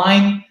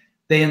offline.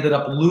 They ended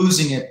up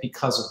losing it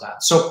because of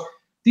that. So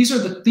these are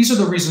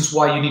the reasons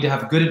why you need to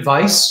have good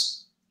advice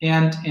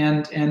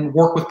and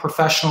work with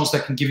professionals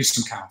that can give you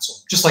some counsel,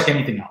 just like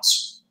anything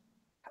else.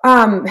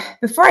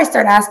 Before I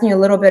start asking you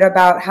a little bit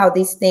about how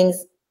these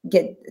things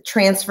get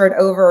transferred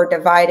over or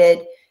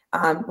divided,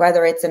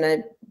 whether it's in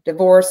a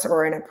divorce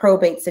or in a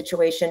probate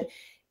situation,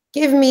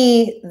 give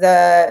me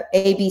the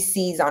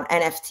ABCs on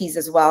NFTs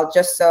as well,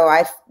 just so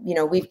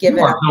we've given.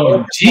 You are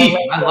going deep.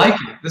 I like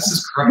it. This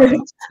is great.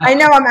 I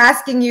know I'm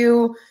asking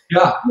you,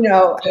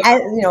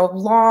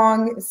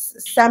 long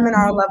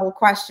seminar level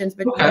questions,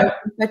 but okay. You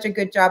do such a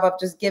good job of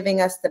just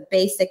giving us the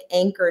basic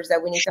anchors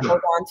that we need to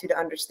hold on to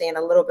understand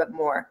a little bit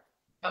more.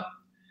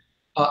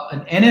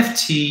 An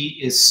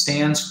NFT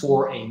stands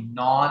for a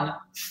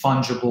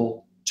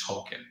non-fungible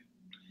token.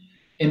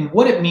 And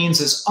what it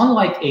means is,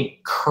 unlike a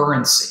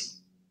currency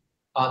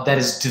that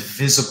is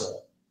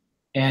divisible,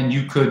 and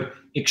you could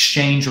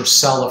exchange or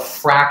sell a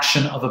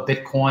fraction of a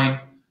Bitcoin,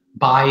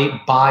 buy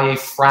a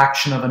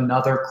fraction of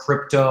another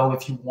crypto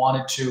if you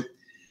wanted to,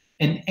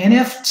 an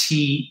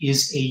NFT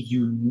is a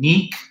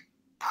unique,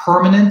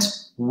 permanent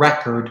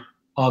record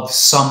of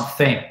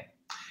something.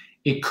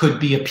 It could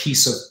be a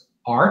piece of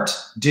art,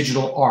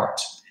 digital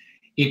art.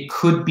 It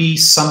could be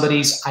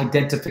somebody's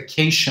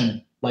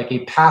identification, like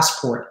a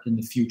passport in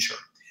the future.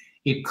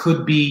 It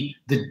could be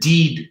the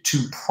deed to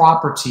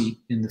property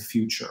in the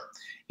future.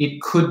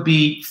 It could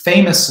be,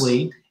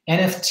 famously,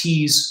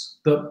 NFTs.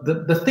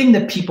 The thing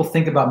that people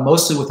think about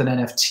mostly with an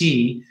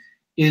NFT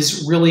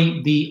is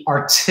really the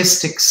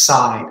artistic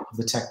side of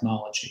the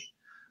technology.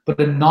 But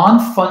a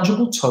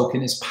non-fungible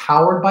token is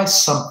powered by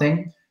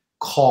something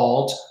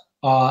called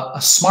a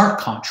smart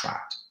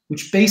contract,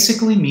 which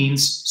basically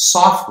means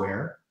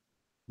software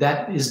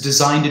that is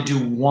designed to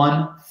do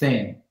one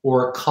thing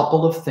or a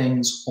couple of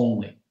things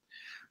only.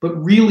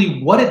 But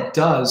really what it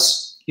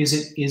does is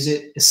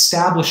it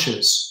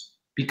establishes,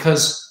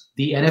 because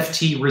the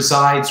NFT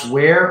resides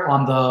where?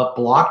 On the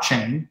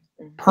blockchain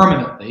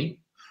permanently,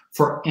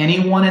 for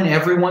anyone and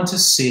everyone to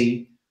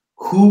see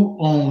who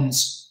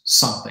owns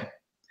something.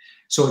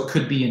 So it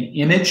could be an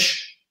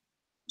image.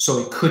 So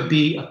it could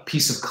be a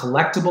piece of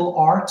collectible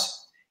art.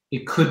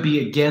 It could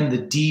be, again, the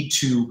deed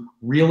to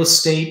real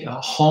estate, a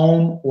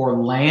home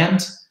or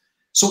land.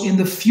 So in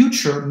the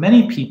future,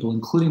 many people,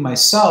 including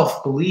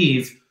myself,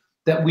 believe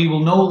that we will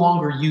no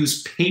longer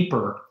use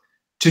paper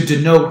to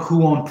denote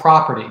who owned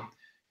property.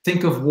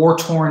 Think of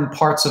war-torn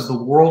parts of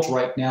the world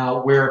right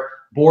now where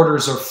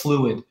borders are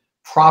fluid.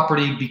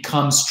 Property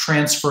becomes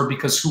transferred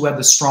because who had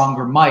the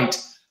stronger might.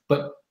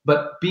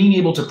 But being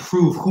able to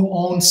prove who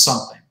owns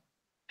something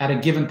at a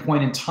given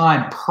point in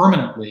time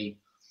permanently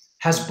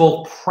has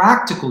both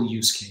practical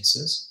use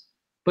cases,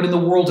 but in the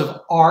world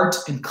of art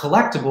and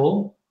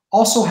collectible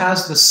also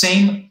has the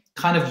same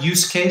kind of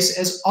use case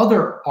as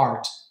other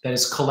art that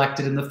is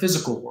collected in the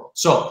physical world.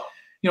 So,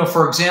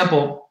 for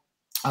example,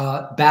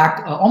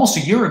 back almost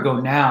a year ago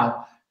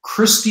now,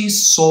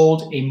 Christie's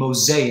sold a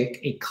mosaic,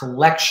 a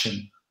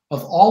collection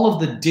of all of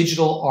the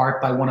digital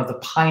art by one of the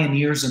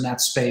pioneers in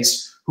that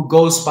space who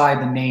goes by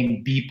the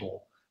name Beeple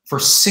for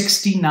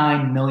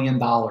 $69 million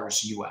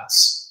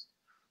US.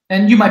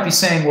 And you might be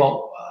saying,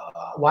 well,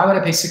 why would I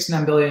pay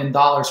 $69 billion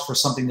for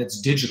something that's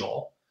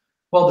digital?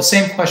 Well, the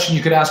same question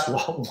you could ask,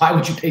 well, why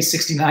would you pay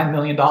 $69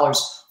 million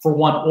for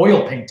one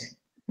oil painting?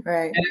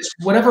 Right. And it's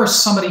whatever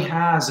somebody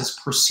has is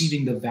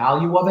perceiving the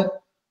value of it.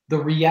 The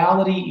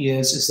reality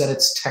is that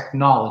it's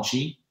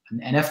technology. An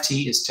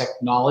NFT is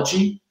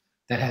technology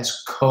that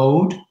has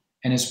code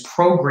and is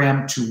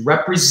programmed to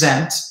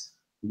represent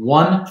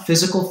one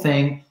physical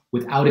thing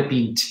without it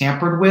being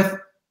tampered with,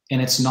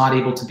 and it's not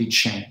able to be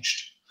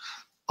changed.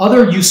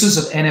 Other uses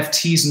of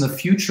NFTs in the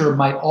future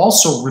might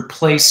also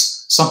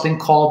replace something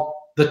called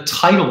the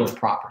title of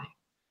property.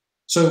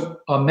 So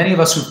many of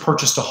us who've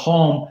purchased a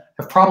home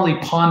have probably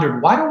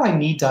pondered, why do I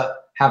need to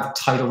have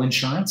title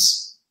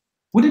insurance?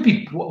 Would it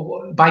be,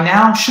 by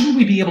now, shouldn't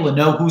we be able to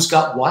know who's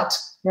got what?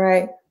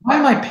 Right. Why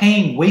am I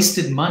paying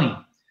wasted money?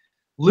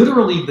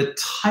 Literally, the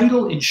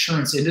title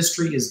insurance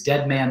industry is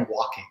dead man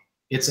walking.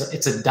 It's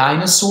a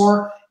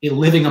dinosaur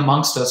living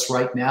amongst us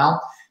right now,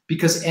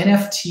 because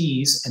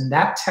NFTs and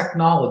that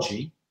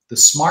technology, the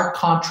smart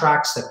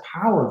contracts that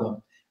power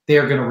them, they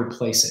are going to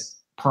replace it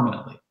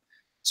permanently.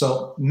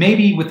 So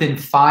maybe within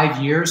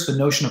 5 years, the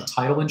notion of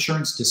title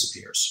insurance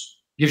disappears.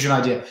 Gives you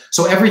an idea.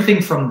 So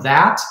everything from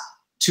that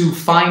to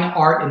fine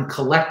art and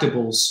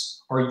collectibles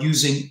are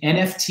using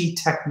NFT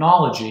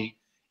technology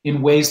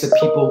in ways that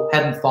people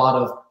hadn't thought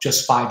of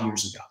just 5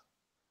 years ago.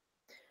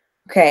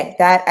 Okay,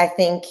 that I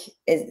think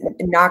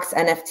knocks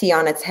NFT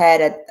on its head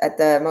at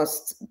the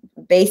most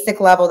basic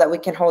level that we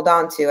can hold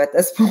on to at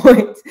this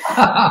point.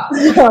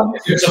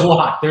 There's a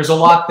lot. There's a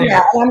lot there.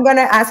 Yeah, and I'm going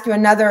to ask you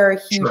another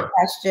huge Sure.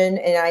 question,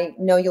 and I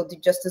know you'll do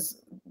just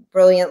as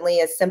brilliantly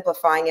as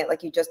simplifying it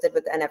like you just did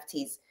with the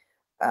NFTs.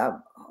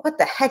 What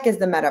the heck is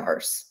the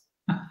metaverse?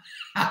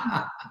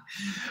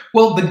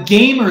 Well, the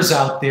gamers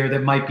out there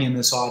that might be in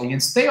this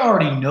audience, they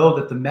already know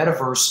that the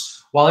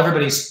metaverse, while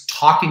everybody's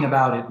talking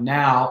about it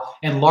now,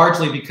 and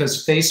largely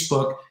because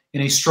Facebook,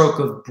 in a stroke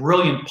of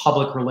brilliant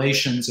public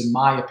relations, in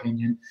my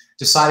opinion,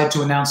 decided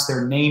to announce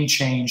their name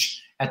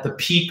change at the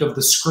peak of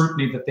the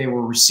scrutiny that they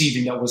were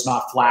receiving that was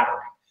not flattering.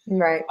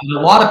 Right. And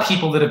a lot of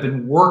people that have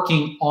been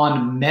working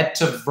on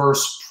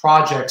metaverse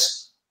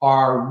projects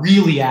are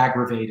really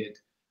aggravated.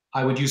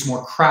 I would use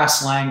more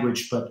crass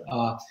language, but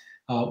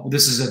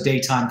this is a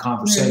daytime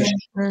conversation.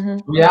 Mm-hmm.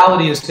 The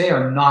reality is they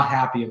are not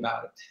happy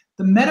about it.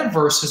 The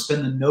metaverse has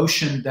been the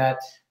notion that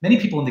many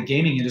people in the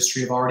gaming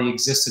industry have already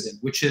existed in,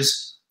 which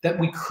is that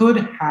we could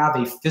have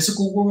a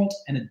physical world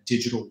and a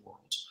digital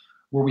world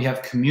where we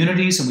have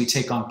communities and we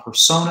take on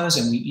personas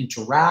and we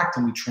interact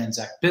and we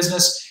transact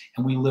business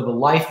and we live a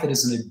life that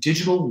is in a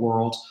digital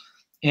world.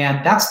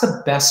 And that's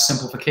the best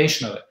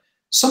simplification of it.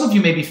 Some of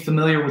you may be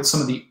familiar with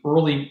some of the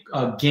early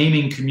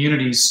gaming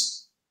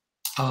communities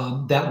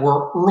that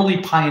were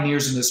early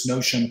pioneers in this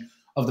notion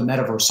of the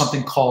metaverse,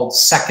 something called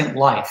Second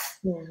Life.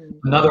 Mm-hmm.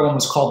 Another one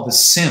was called The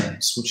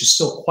Sims, which is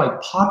still quite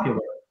popular,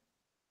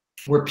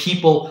 where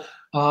people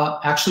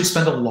actually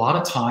spend a lot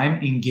of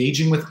time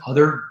engaging with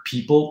other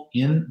people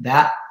in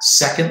that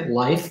second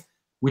life,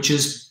 which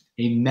is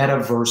a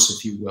metaverse,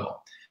 if you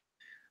will.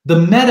 The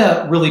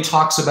meta really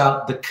talks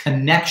about the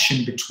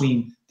connection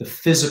between the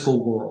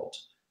physical world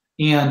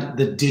and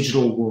the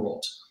digital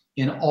world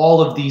in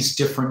all of these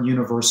different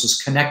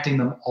universes, connecting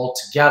them all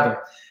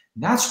together.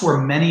 And that's where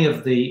many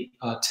of the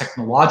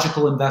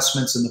technological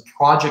investments and the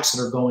projects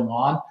that are going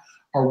on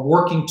are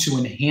working to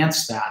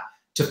enhance that,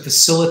 to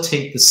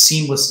facilitate the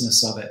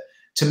seamlessness of it,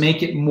 to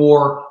make it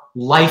more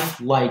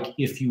lifelike,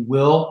 if you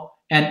will.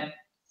 And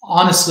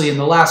honestly, in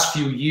the last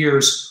few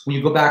years, when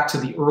you go back to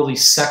the early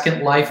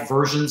Second Life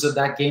versions of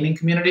that gaming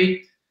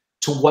community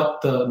to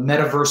what the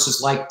metaverse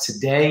is like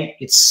today,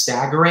 it's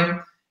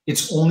staggering.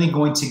 It's only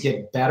going to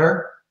get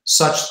better,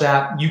 such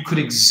that you could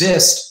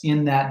exist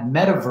in that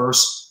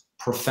metaverse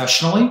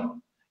professionally.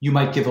 You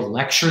might give a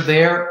lecture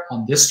there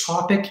on this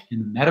topic in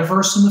the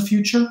metaverse in the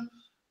future.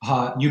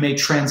 You may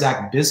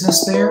transact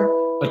business there.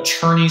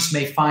 Attorneys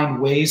may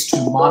find ways to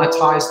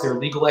monetize their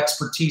legal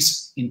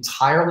expertise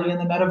entirely in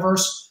the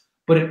metaverse,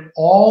 but it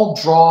all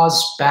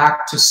draws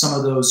back to some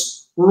of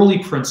those early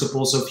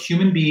principles of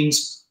human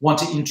beings want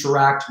to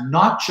interact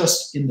not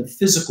just in the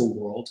physical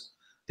world,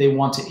 they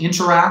want to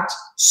interact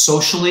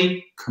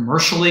socially,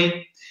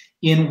 commercially,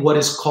 in what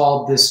is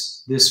called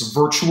this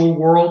virtual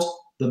world.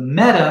 The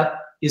meta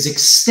is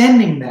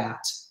extending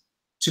that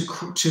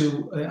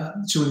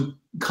to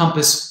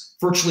encompass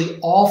virtually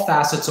all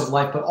facets of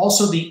life, but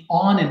also the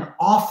on and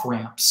off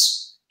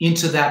ramps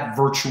into that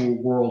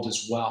virtual world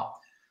as well.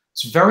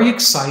 It's very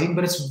exciting,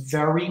 but it's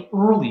very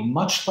early,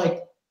 much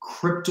like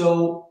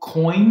crypto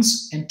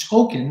coins and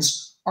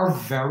tokens are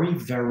very,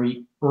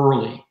 very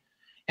early.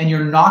 And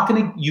you're not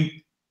going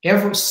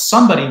to,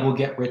 somebody will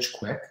get rich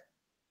quick,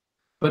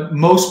 but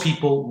most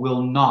people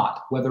will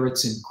not, whether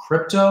it's in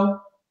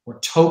crypto or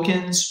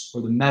tokens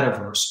or the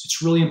metaverse.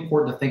 It's really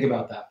important to think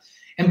about that.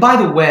 And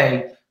by the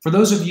way, for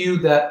those of you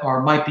that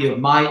might be of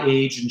my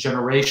age and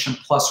generation,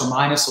 plus or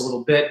minus a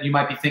little bit, you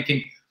might be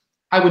thinking,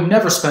 I would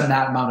never spend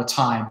that amount of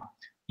time.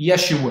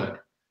 Yes, you would.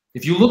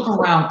 If you look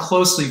around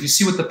closely, if you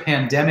see what the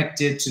pandemic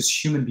did to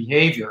human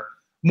behavior,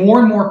 more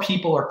and more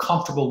people are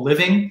comfortable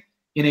living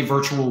in a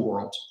virtual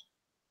world.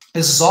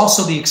 This is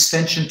also the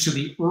extension to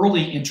the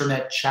early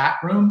internet chat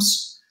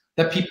rooms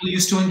that people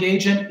used to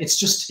engage in. It's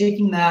just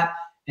taking that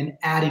and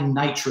adding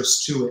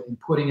nitrous to it and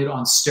putting it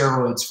on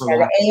steroids for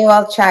the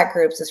AOL chat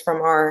groups is from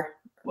our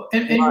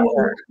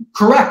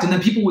Correct. And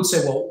then people would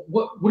say, well,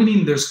 what do you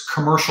mean there's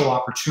commercial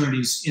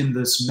opportunities in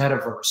this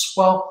metaverse?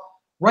 Well,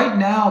 right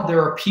now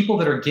there are people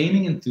that are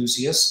gaming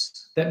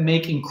enthusiasts that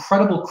make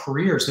incredible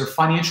careers. They're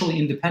financially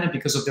independent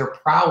because of their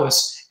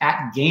prowess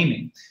at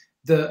gaming.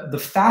 The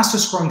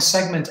fastest growing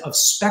segment of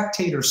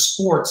spectator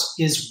sports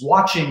is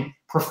watching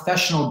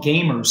professional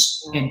gamers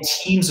and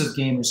teams of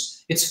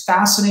gamers. It's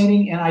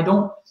fascinating. And I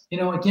don't,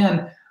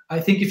 again, I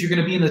think if you're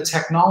going to be in the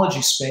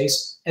technology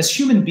space, as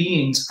human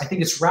beings, I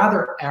think it's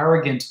rather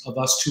arrogant of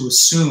us to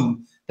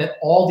assume that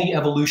all the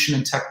evolution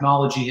in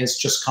technology has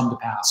just come to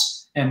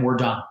pass and we're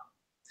done.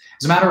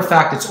 As a matter of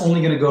fact, it's only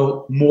going to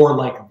go more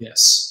like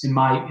this, in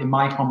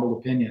my humble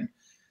opinion.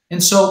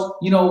 And so,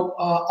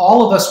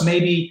 all of us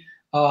maybe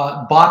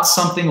bought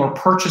something or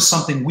purchased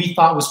something we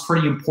thought was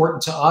pretty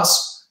important to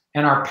us,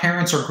 and our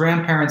parents or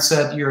grandparents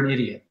said, "You're an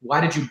idiot. Why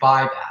did you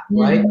buy that?"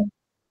 Right?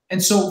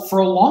 And so for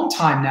a long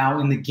time now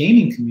in the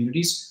gaming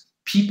communities,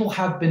 people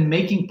have been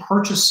making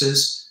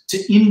purchases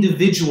to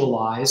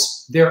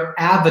individualize their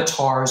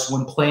avatars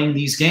when playing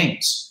these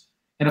games.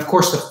 And of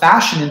course, the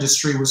fashion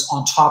industry was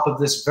on top of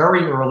this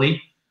very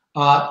early.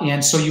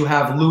 And so you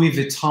have Louis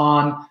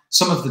Vuitton,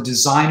 some of the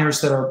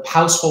designers that are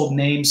household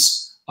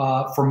names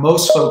for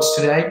most folks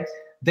today.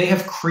 They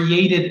have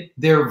created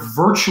their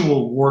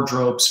virtual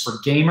wardrobes for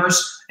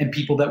gamers and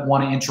people that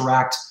want to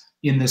interact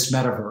in this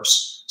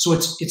metaverse. So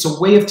it's a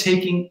way of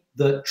taking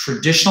the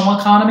traditional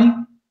economy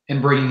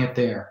and bringing it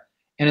there.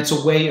 And it's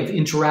a way of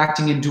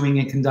interacting and doing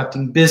and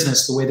conducting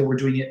business the way that we're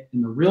doing it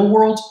in the real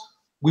world.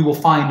 We will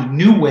find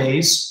new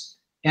ways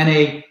and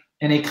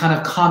a kind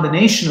of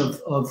combination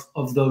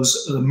of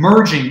those, the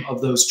merging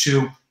of those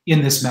two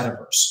in this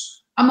metaverse.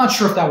 I'm not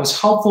sure if that was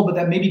helpful, but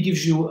that maybe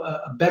gives you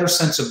a better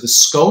sense of the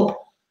scope.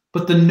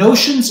 But the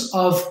notions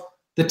of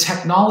the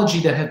technology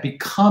that have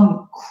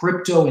become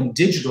crypto and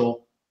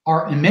digital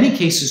are in many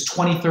cases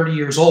 20, 30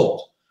 years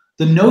old.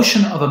 The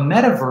notion of a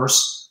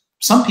metaverse,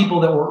 some people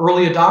that were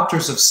early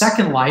adopters of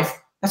Second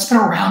Life, that's been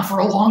around for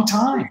a long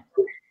time.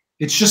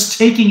 It's just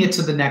taking it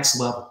to the next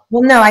level.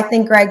 Well, no, I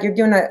think, Greg, you're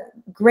doing a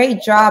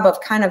great job of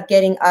kind of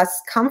getting us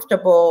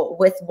comfortable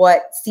with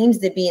what seems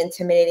to be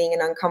intimidating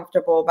and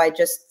uncomfortable by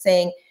just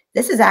saying,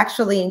 this is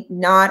actually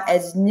not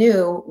as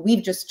new.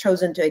 We've just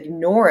chosen to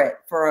ignore it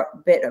for a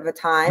bit of a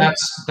time.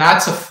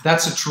 That's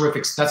a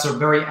terrific. That's a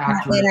very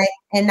accurate.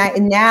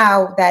 And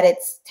now that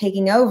it's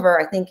taking over,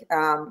 I think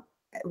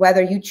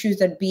whether you choose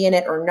to be in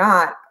it or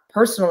not,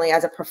 personally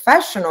as a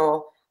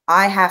professional,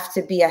 I have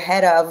to be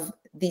ahead of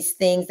these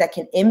things that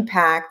can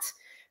impact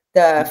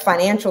the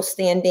financial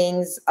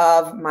standings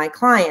of my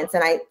clients.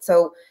 And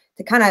so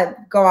to kind of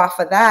go off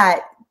of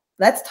that,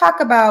 let's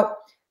talk about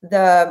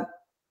the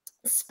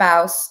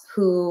spouse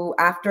who,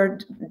 after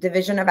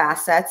division of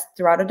assets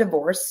throughout a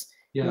divorce,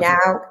 now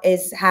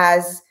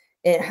has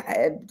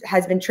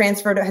been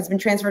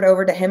transferred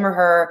over to him or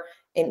her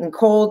in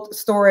cold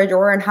storage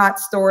or in hot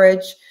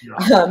storage,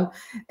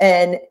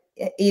 and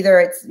either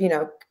it's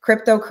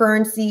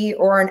cryptocurrency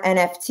or an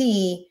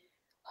NFT.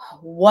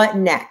 What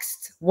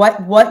next?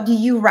 What do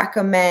you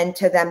recommend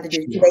to them to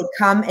do? Do they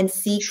come and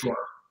seek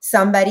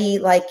somebody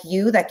like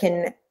you that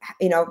can,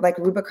 like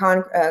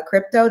Rubicon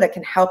Crypto, that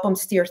can help them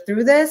steer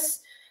through this?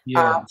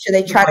 Should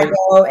they try to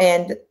go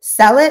and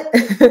sell it?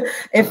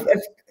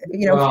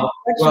 What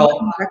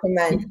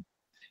recommend?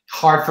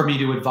 Hard for me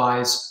to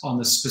advise on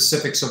the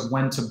specifics of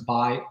when to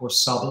buy or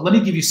sell, but let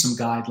me give you some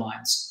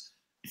guidelines.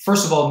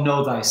 First of all,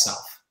 know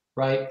thyself,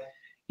 right?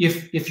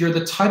 If you're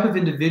the type of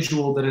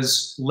individual that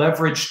has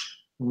leveraged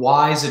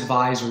wise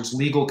advisors,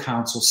 legal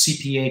counsel,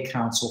 CPA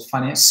counsel,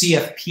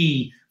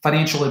 CFP,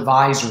 financial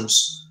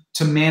advisors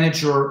to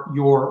manage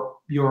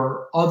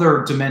your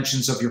other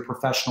dimensions of your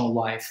professional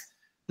life,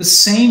 the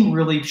same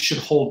really should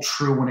hold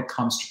true when it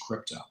comes to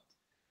crypto.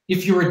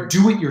 If you're a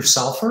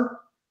do-it-yourselfer,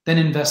 then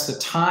invest the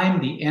time,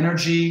 the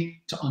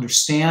energy to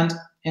understand,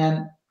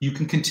 and you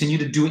can continue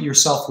to do it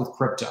yourself with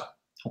crypto,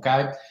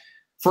 okay?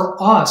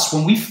 For us,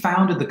 when we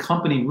founded the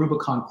company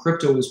Rubicon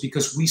Crypto, it was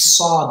because we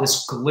saw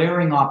this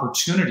glaring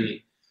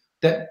opportunity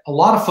that a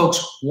lot of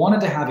folks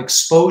wanted to have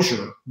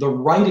exposure, the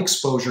right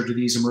exposure to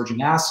these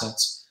emerging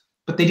assets,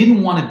 but they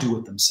didn't want to do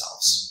it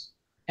themselves.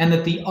 And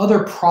that the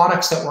other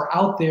products that were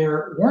out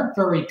there weren't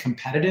very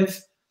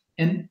competitive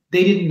and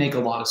they didn't make a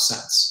lot of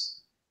sense.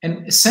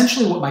 And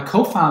essentially what my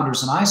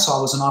co-founders and I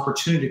saw was an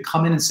opportunity to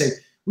come in and say,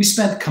 we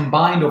spent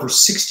combined over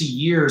 60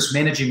 years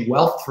managing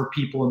wealth for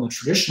people in the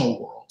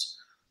traditional world.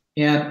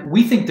 And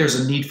we think there's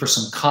a need for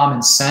some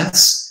common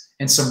sense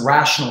and some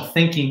rational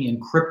thinking in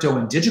crypto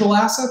and digital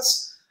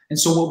assets. And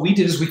so what we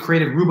did is we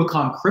created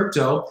Rubicon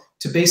Crypto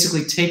to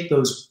basically take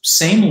those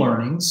same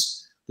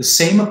learnings, the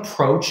same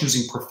approach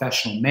using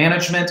professional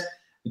management,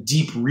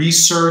 deep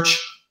research.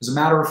 As a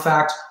matter of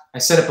fact, I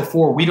said it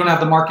before, we don't have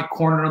the market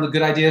cornered on the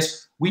good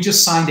ideas. We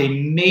just signed a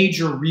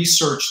major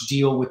research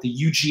deal with the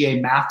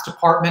UGA math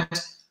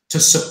department to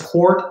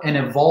support and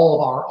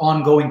evolve our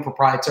ongoing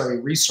proprietary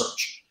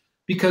research.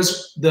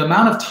 Because the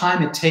amount of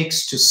time it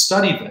takes to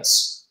study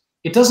this,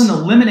 it doesn't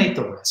eliminate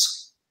the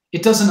risk.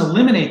 It doesn't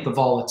eliminate the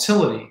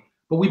volatility,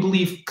 but we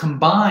believe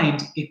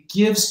combined, it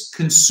gives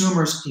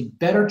consumers a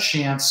better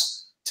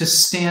chance to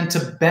stand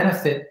to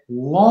benefit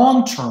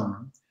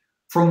long-term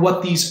from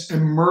what these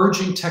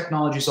emerging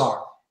technologies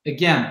are.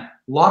 Again, a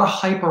lot of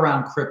hype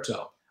around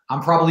crypto.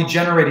 I'm probably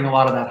generating a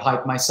lot of that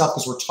hype myself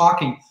as we're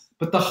talking,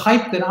 but the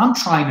hype that I'm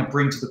trying to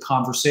bring to the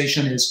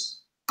conversation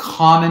is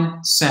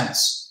common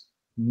sense.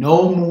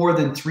 No more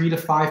than 3 to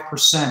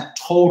 5%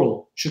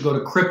 total should go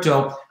to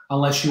crypto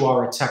unless you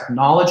are a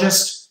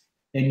technologist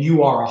and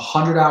you are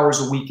 100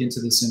 hours a week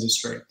into this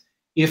industry.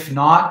 If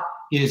not,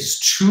 it is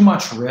too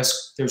much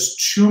risk. There's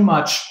too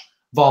much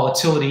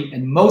volatility.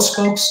 And most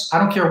folks, I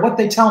don't care what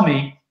they tell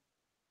me,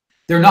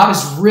 they're not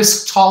as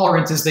risk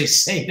tolerant as they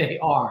say they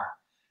are.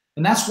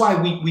 And that's why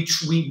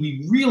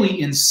we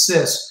really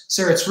insist.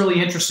 Sarah, it's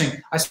really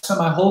interesting. I spent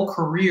my whole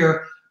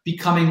career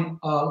becoming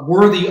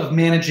worthy of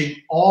managing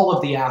all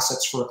of the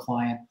assets for a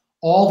client,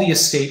 all the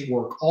estate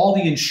work, all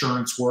the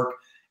insurance work.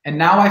 And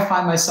now I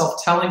find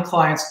myself telling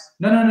clients,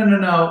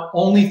 no,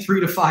 only 3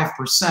 to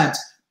 5%,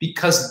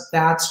 because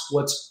that's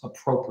what's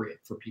appropriate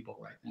for people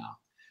right now.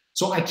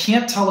 So I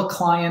can't tell a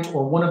client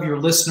or one of your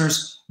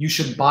listeners, you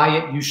should buy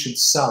it, you should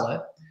sell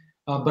it.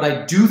 But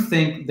I do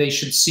think they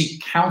should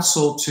seek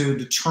counsel to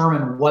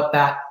determine what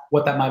that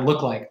might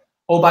look like.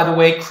 Oh, by the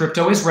way,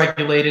 crypto is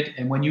regulated,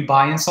 and when you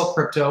buy and sell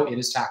crypto, it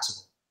is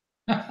taxable.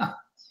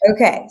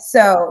 Okay,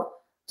 so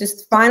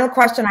just final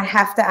question I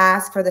have to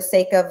ask for the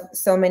sake of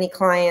so many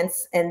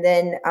clients, and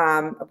then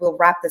we'll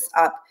wrap this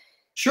up.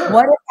 Sure.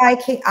 What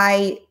if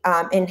I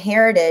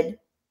inherited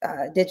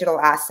a digital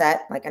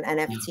asset like an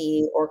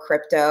NFT or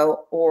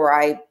crypto, or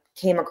I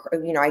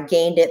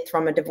gained it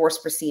from a divorce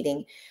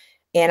proceeding,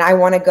 and I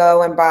want to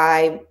go and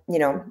buy,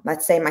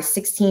 let's say my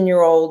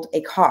 16-year-old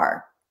a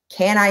car?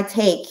 Can I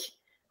take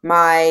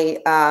my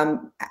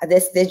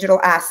this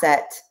digital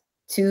asset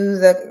to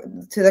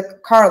the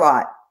car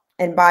lot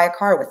and buy a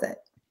car with it?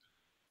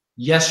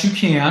 Yes, you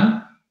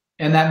can.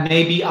 And that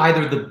may be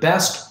either the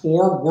best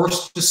or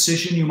worst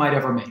decision you might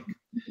ever make.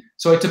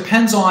 So it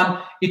depends.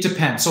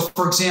 So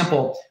for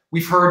example,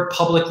 we've heard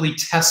publicly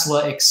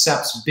Tesla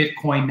accepts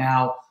Bitcoin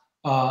now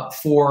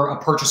for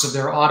a purchase of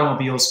their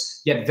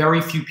automobiles, yet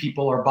very few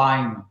people are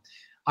buying them.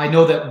 I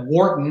know that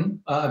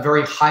Wharton, a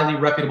very highly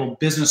reputable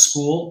business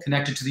school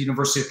connected to the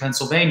University of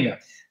Pennsylvania,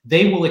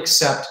 they will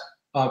accept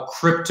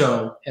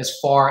crypto as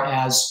far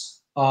as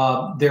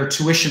their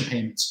tuition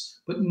payments.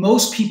 But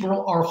most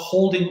people are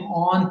holding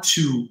on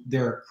to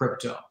their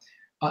crypto,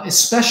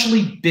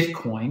 especially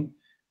Bitcoin,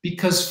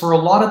 because for a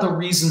lot of the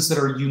reasons that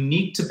are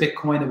unique to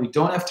Bitcoin that we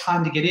don't have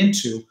time to get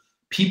into,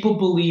 people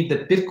believe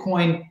that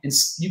Bitcoin,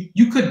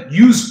 you could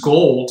use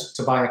gold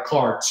to buy a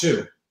car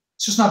too.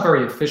 It's just not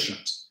very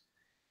efficient.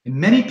 And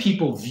many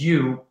people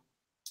view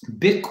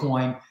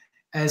Bitcoin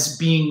as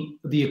being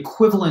the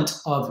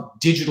equivalent of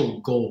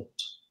digital gold,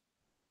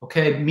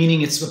 okay?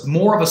 Meaning it's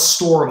more of a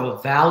store of a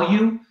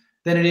value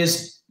than it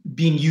is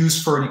being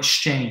used for an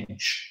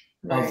exchange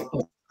of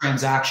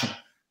transaction.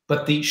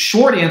 But the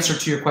short answer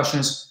to your question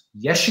is,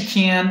 yes, you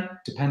can.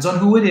 Depends on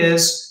who it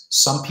is.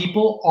 Some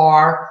people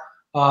are,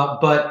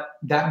 but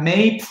that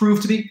may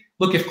prove to be,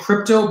 look, if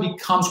crypto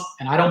becomes,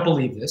 and I don't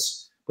believe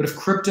this, but if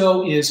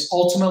crypto is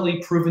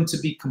ultimately proven to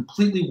be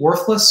completely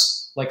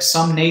worthless, like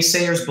some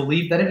naysayers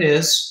believe that it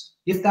is,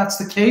 if that's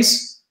the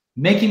case,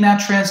 making that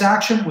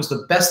transaction was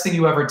the best thing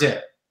you ever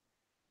did.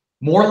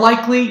 More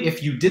likely,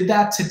 if you did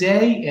that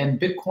today and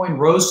Bitcoin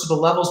rose to the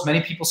levels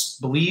many people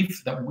believe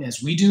that,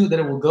 as we do, that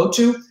it will go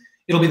to,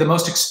 it'll be the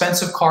most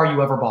expensive car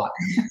you ever bought.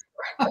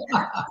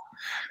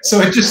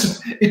 So it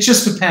just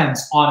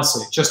depends,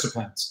 honestly, it just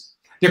depends.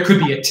 There could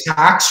be a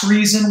tax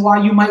reason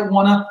why you might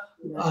want to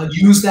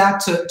use that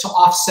to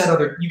offset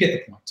other, you get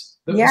the point.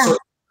 Yeah. So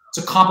it's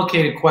a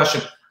complicated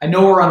question. I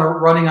know we're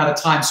running out of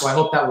time, so I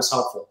hope that was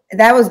helpful.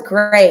 That was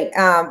great.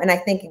 And I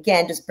think,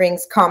 again, just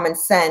brings common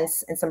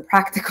sense and some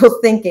practical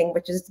thinking,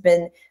 which has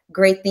been a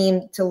great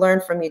theme to learn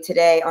from you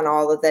today on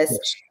all of this.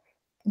 Yes.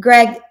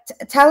 Greg,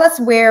 tell us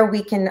where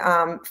we can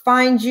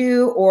find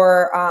you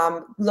or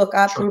look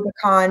up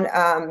Rubicon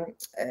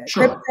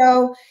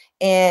Crypto,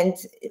 and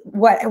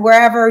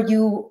whatever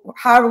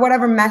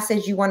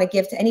message you want to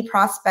give to any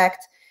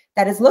prospect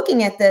that is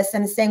looking at this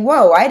and is saying,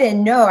 whoa, I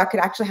didn't know I could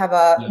actually have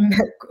a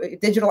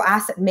digital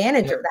asset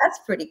manager. Yeah. That's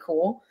pretty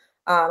cool.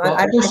 Well,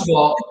 first of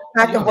all,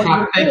 thank you for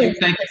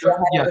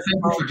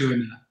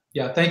doing that.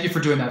 Yeah, thank you for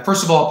doing that.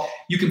 First of all,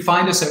 you can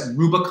find us at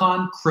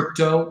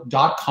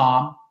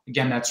rubiconcrypto.com.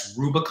 Again, that's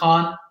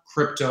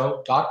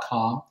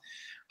rubiconcrypto.com.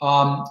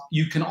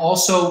 You can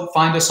also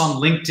find us on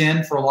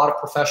LinkedIn. For a lot of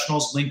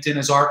professionals, LinkedIn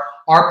is our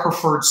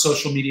preferred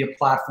social media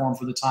platform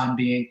for the time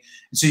being.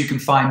 And so you can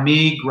find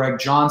me, Greg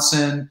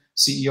Johnson,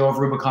 CEO of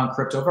Rubicon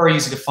Crypto. Very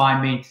easy to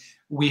find me.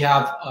 We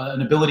have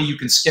an ability, you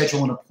can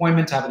schedule an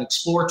appointment to have an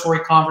exploratory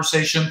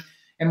conversation.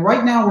 And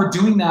right now we're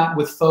doing that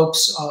with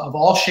folks of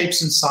all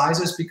shapes and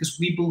sizes because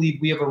we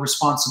believe we have a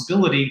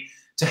responsibility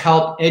to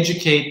help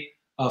educate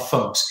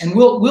folks. And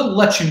we'll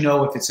let you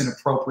know if it's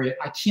inappropriate.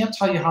 I can't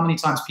tell you how many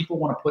times people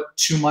want to put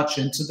too much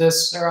into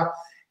this, Sarah,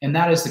 and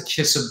that is the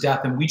kiss of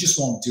death, and we just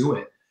won't do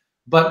it.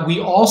 But we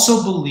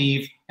also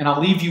believe, and I'll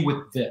leave you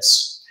with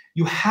this.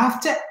 You have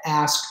to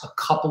ask a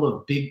couple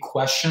of big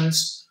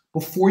questions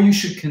before you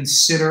should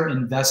consider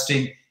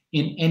investing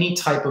in any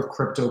type of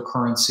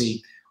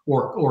cryptocurrency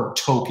or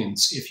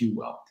tokens, if you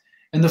will.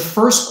 And the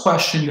first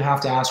question you have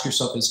to ask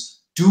yourself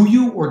is, do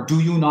you or do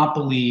you not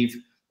believe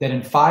that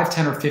in 5,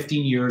 10, or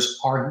 15 years,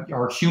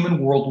 our human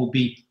world will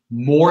be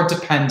more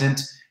dependent,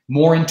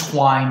 more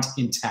entwined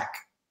in tech?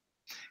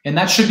 And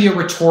that should be a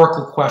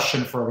rhetorical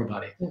question for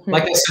everybody.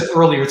 Like I said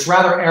earlier, it's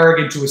rather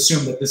arrogant to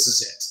assume that this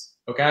is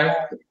it, okay?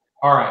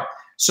 All right,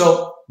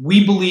 so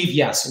we believe,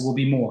 yes, it will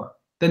be more.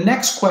 The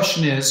next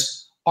question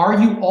is, are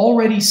you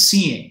already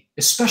seeing,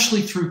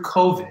 especially through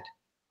COVID,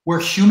 where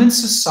human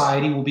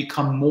society will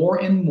become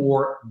more and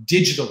more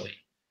digitally,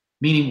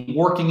 meaning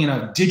working in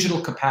a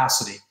digital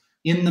capacity,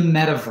 in the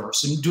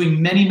metaverse, and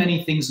doing many,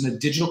 many things in a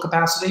digital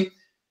capacity?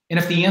 And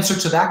if the answer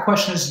to that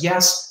question is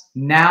yes,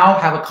 now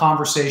have a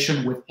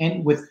conversation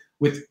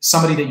with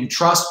somebody that you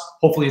trust.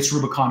 Hopefully it's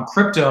Rubicon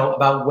Crypto,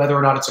 about whether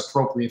or not it's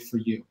appropriate for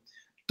you.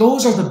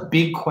 Those are the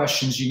big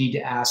questions you need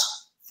to ask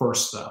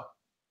first, though.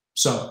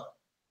 So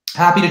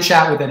happy to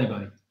chat with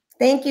anybody.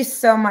 Thank you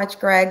so much,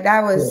 Greg.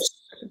 That was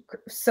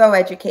so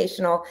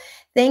educational.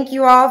 Thank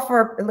you all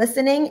for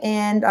listening,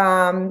 and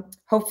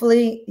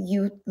hopefully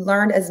you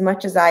learned as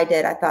much as I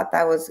did. I thought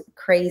that was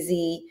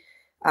crazy.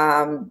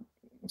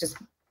 Just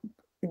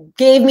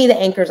gave me the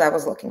anchors I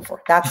was looking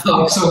for.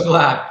 I'm so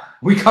glad.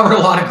 We covered a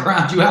lot of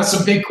ground. You have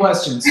some big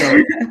questions. So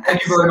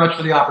thank you very much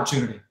for the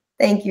opportunity.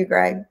 Thank you,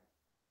 Greg.